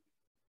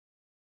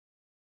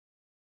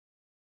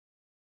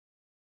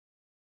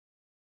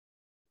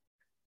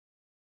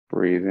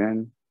 Breathe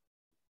in.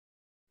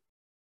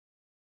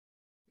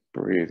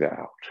 Breathe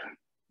out.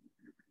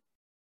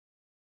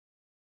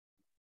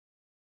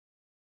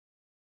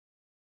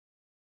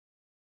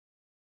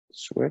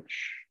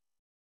 Switch.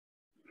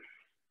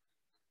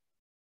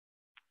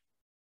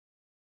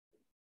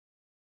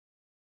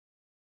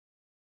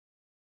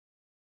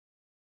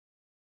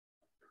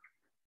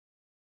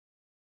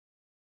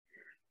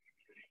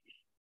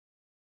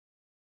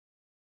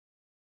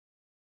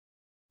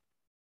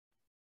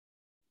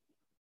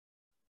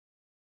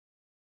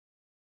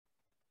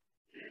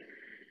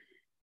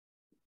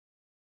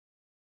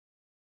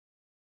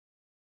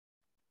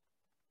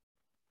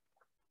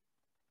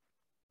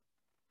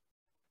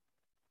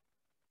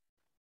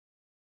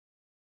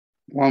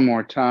 One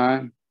more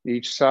time,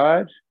 each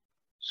side,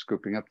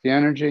 scooping up the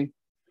energy.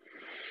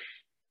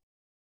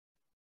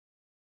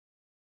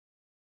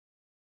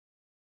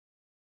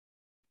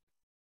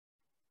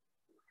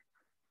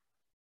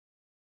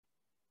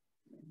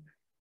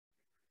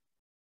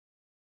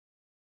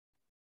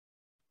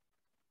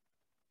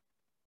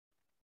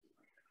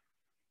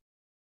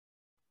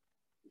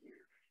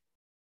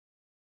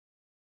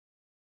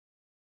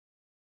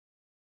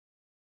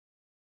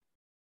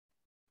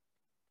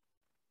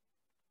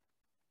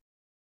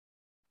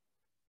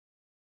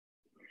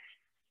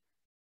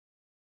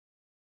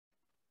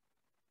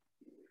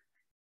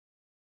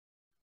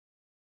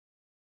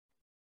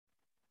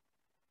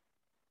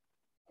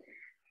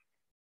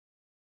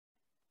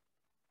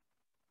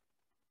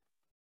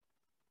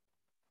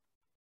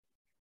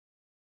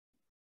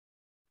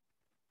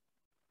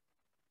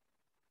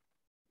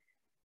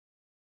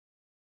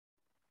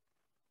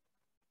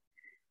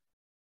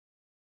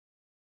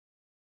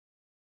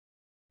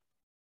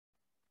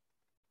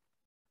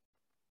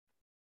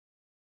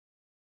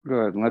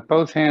 Good. Let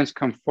both hands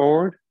come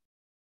forward.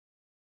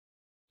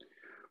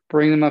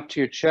 Bring them up to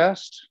your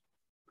chest.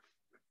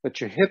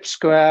 Let your hips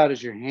go out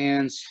as your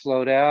hands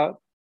float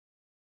out.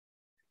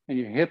 And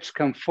your hips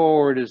come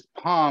forward as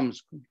the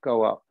palms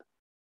go up.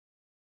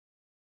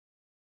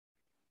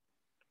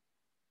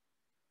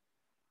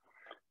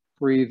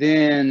 Breathe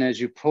in as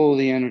you pull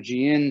the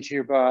energy into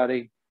your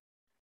body.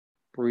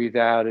 Breathe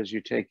out as you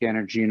take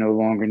energy you no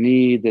longer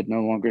need, that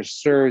no longer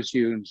serves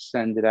you, and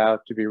send it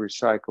out to be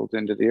recycled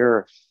into the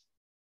earth.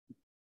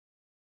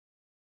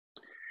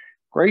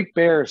 Great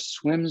Bear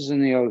swims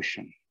in the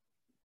ocean.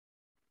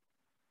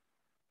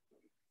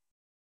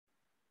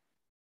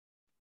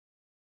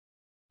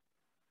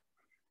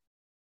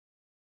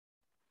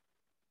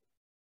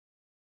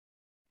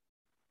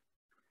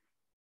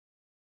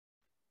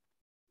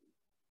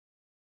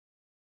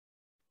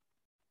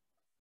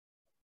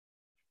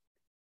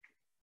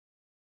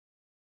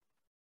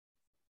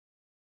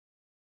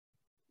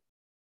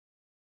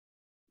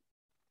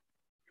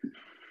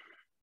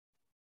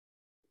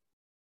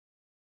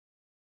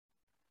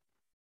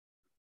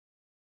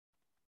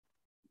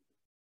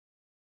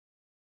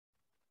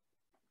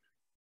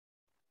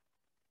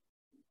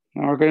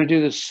 Now we're going to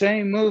do the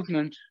same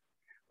movement,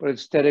 but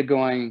instead of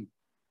going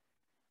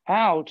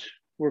out,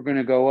 we're going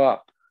to go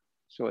up.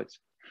 So it's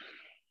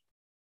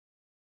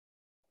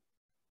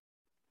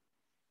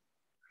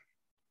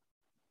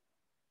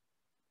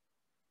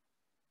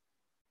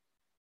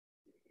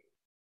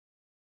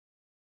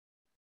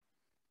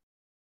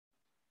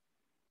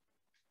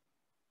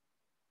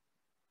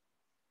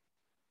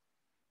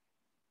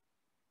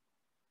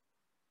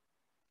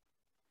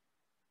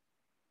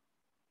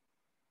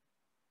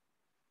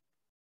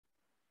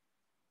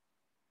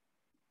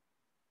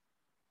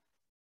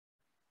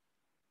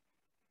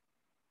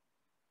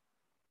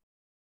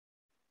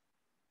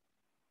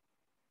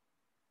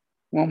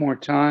one more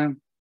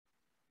time.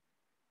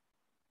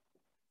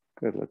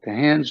 Good. Let the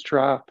hands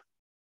drop.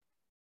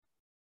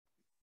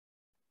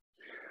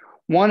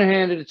 One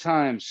hand at a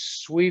time,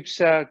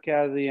 sweeps out,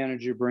 gather the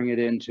energy, bring it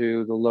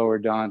into the lower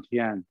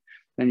dantian.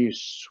 Then you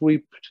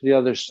sweep to the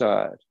other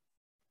side,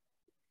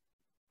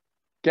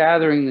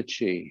 gathering the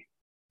chi.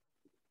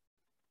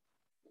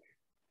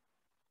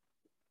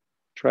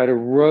 Try to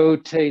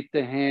rotate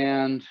the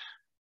hand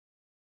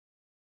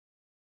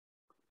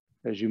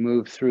as you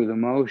move through the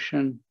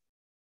motion.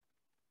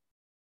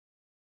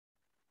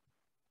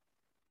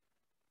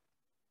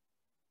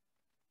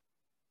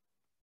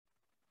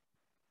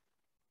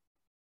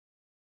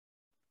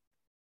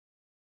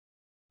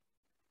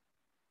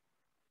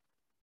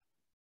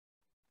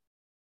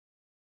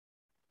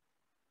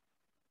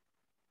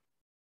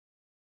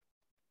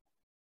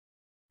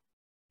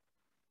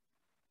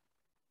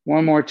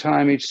 One more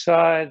time each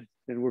side,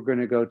 then we're going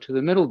to go to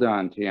the middle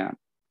dantian.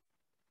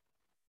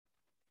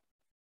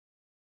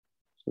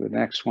 So the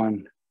next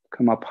one,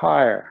 come up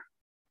higher.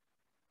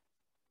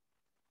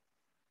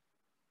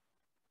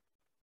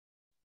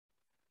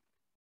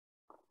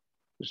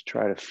 Just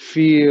try to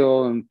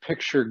feel and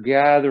picture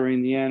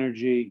gathering the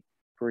energy,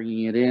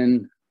 bringing it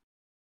in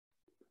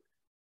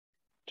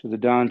to the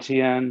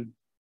dantian, and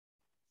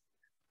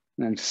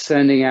then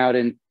sending out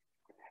in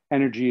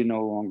energy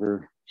no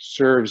longer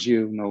serves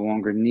you, no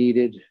longer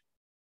needed.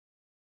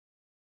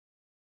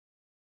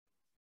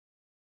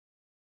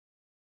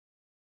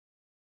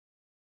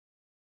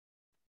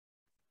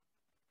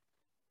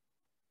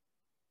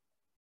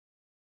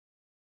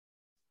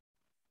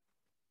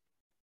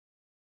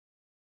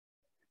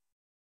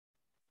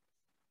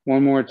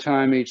 One more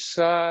time each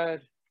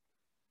side.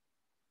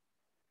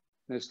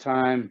 This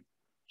time,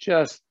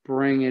 just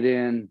bring it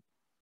in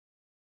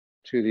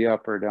to the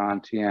upper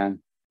dantian.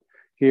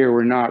 Here,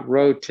 we're not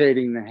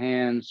rotating the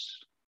hands.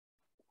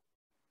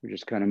 We're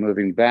just kind of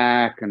moving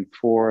back and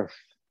forth.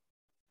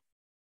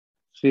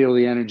 Feel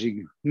the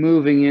energy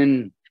moving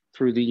in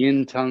through the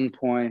yin tongue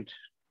point.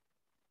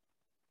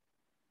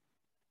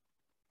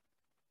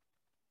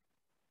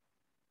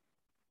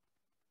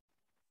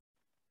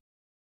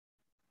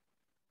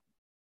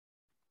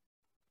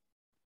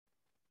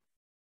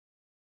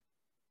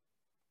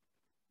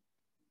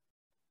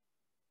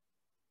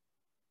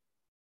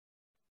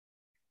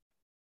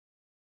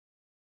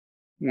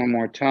 One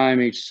more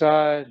time each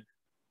side.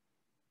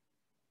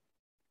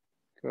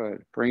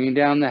 Good. Bringing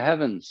down the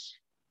heavens.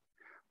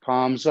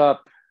 Palms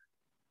up.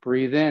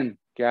 Breathe in.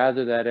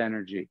 Gather that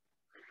energy.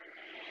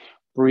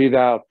 Breathe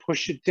out.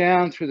 Push it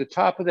down through the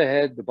top of the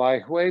head, the Bai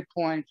Hui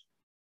point,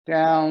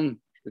 down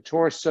the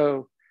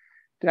torso,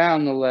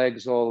 down the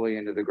legs, all the way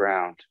into the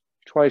ground.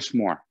 Twice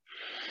more.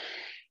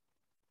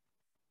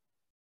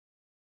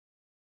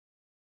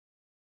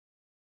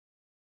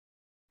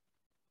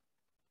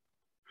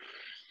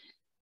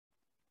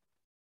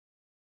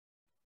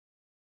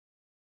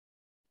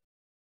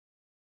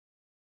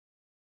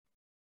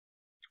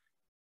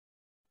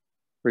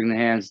 Bring the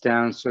hands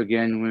down. So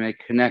again, we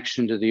make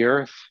connection to the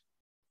earth.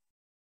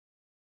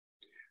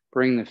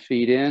 Bring the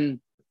feet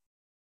in.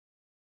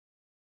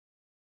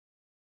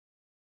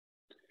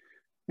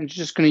 And you're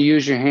just going to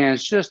use your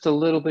hands just a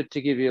little bit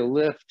to give you a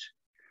lift.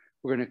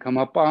 We're going to come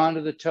up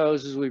onto the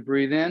toes as we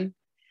breathe in.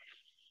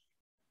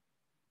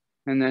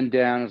 And then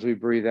down as we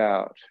breathe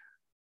out.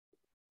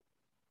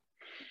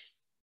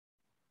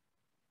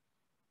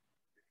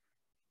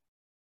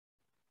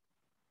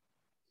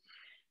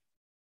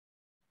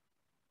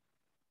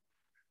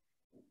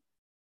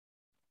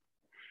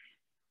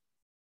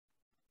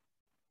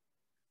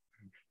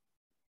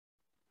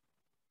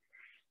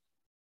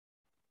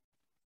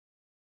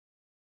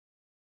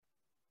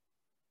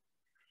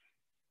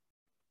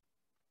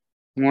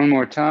 One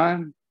more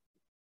time.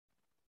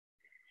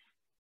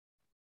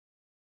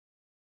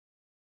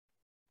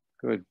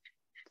 Good.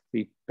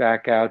 Feet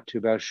back out to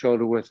about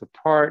shoulder width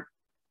apart.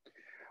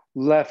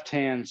 Left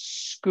hand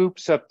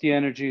scoops up the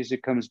energy as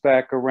it comes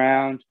back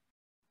around,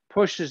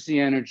 pushes the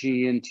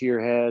energy into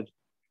your head,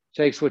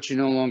 takes what you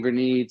no longer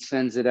need,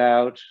 sends it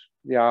out,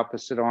 the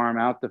opposite arm,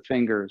 out the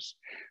fingers.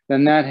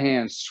 Then that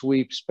hand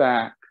sweeps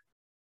back,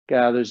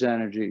 gathers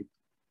energy,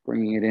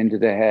 bringing it into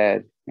the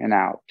head and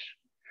out.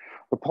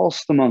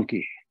 Repulse the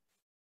monkey.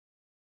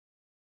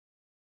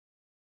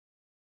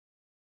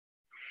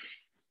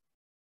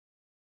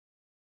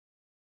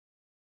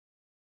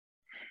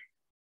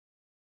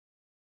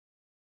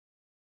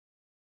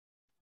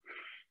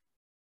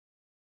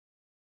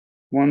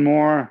 One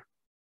more.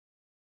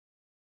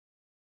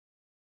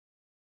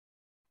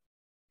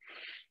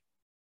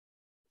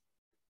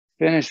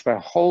 Finish by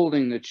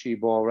holding the chi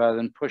ball rather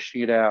than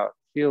pushing it out.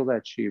 Feel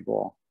that chi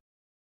ball.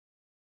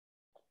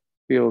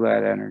 Feel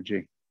that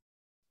energy.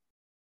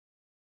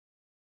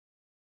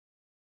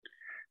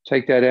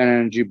 Take that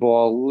energy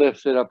ball,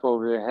 lift it up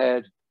over your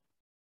head.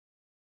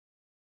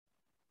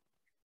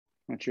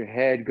 Let your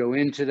head go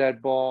into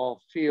that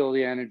ball. Feel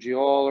the energy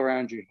all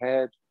around your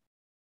head,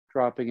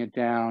 dropping it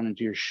down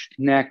into your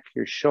neck,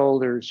 your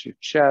shoulders, your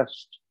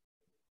chest.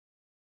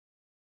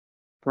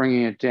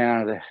 Bringing it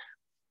down to the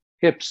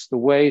hips, the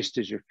waist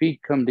as your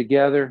feet come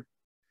together.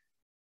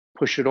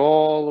 Push it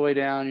all the way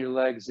down your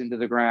legs into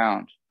the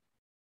ground.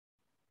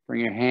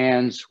 Bring your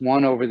hands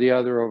one over the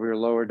other over your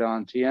lower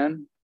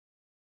dantian.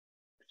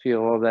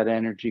 Feel all that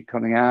energy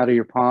coming out of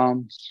your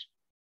palms,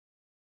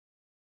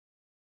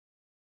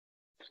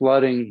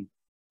 flooding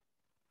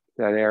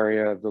that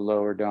area of the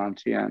lower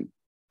dantian.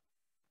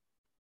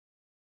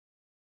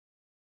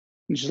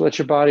 And just let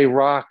your body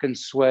rock and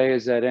sway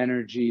as that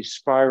energy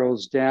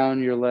spirals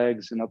down your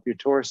legs and up your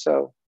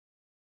torso.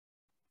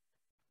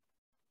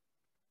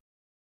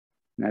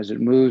 And as it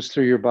moves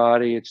through your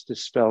body, it's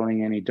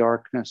dispelling any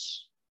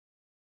darkness,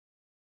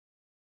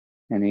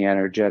 any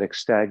energetic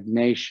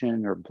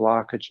stagnation or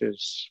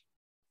blockages,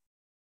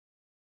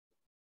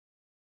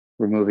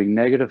 removing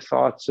negative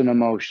thoughts and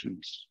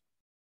emotions,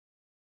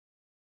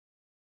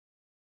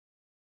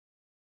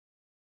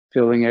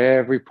 filling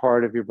every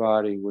part of your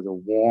body with a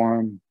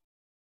warm,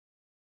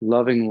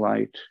 loving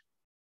light.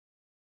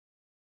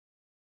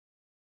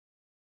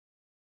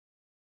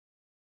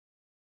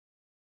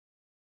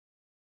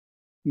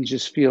 You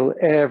just feel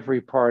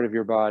every part of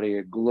your body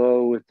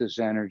aglow with this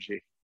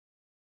energy.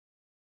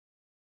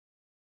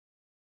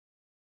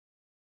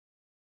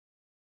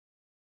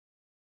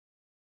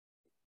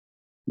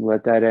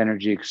 Let that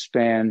energy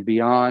expand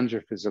beyond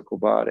your physical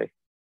body,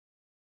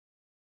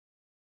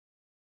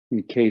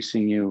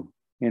 encasing you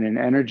in an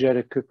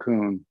energetic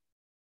cocoon.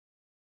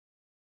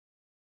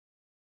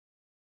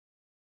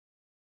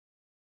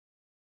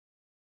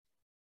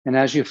 And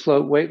as you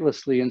float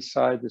weightlessly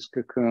inside this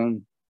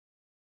cocoon,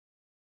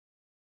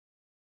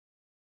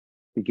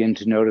 begin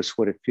to notice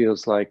what it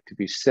feels like to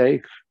be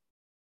safe,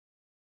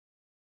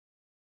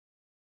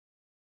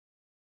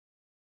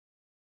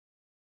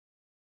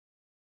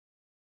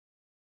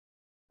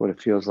 what it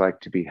feels like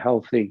to be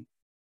healthy,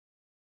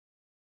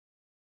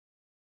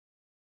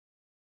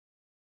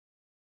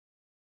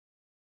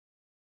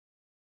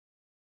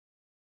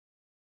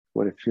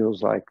 what it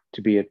feels like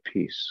to be at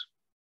peace.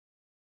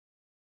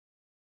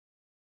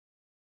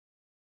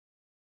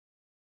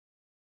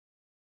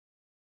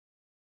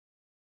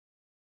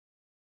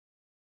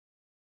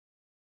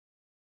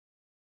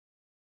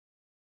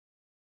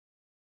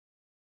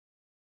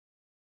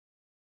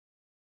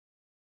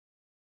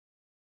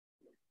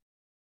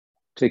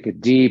 Take a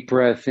deep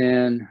breath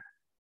in,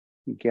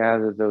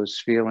 gather those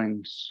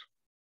feelings,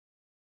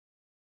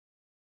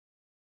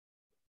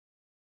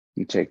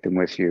 and take them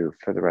with you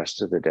for the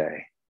rest of the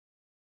day.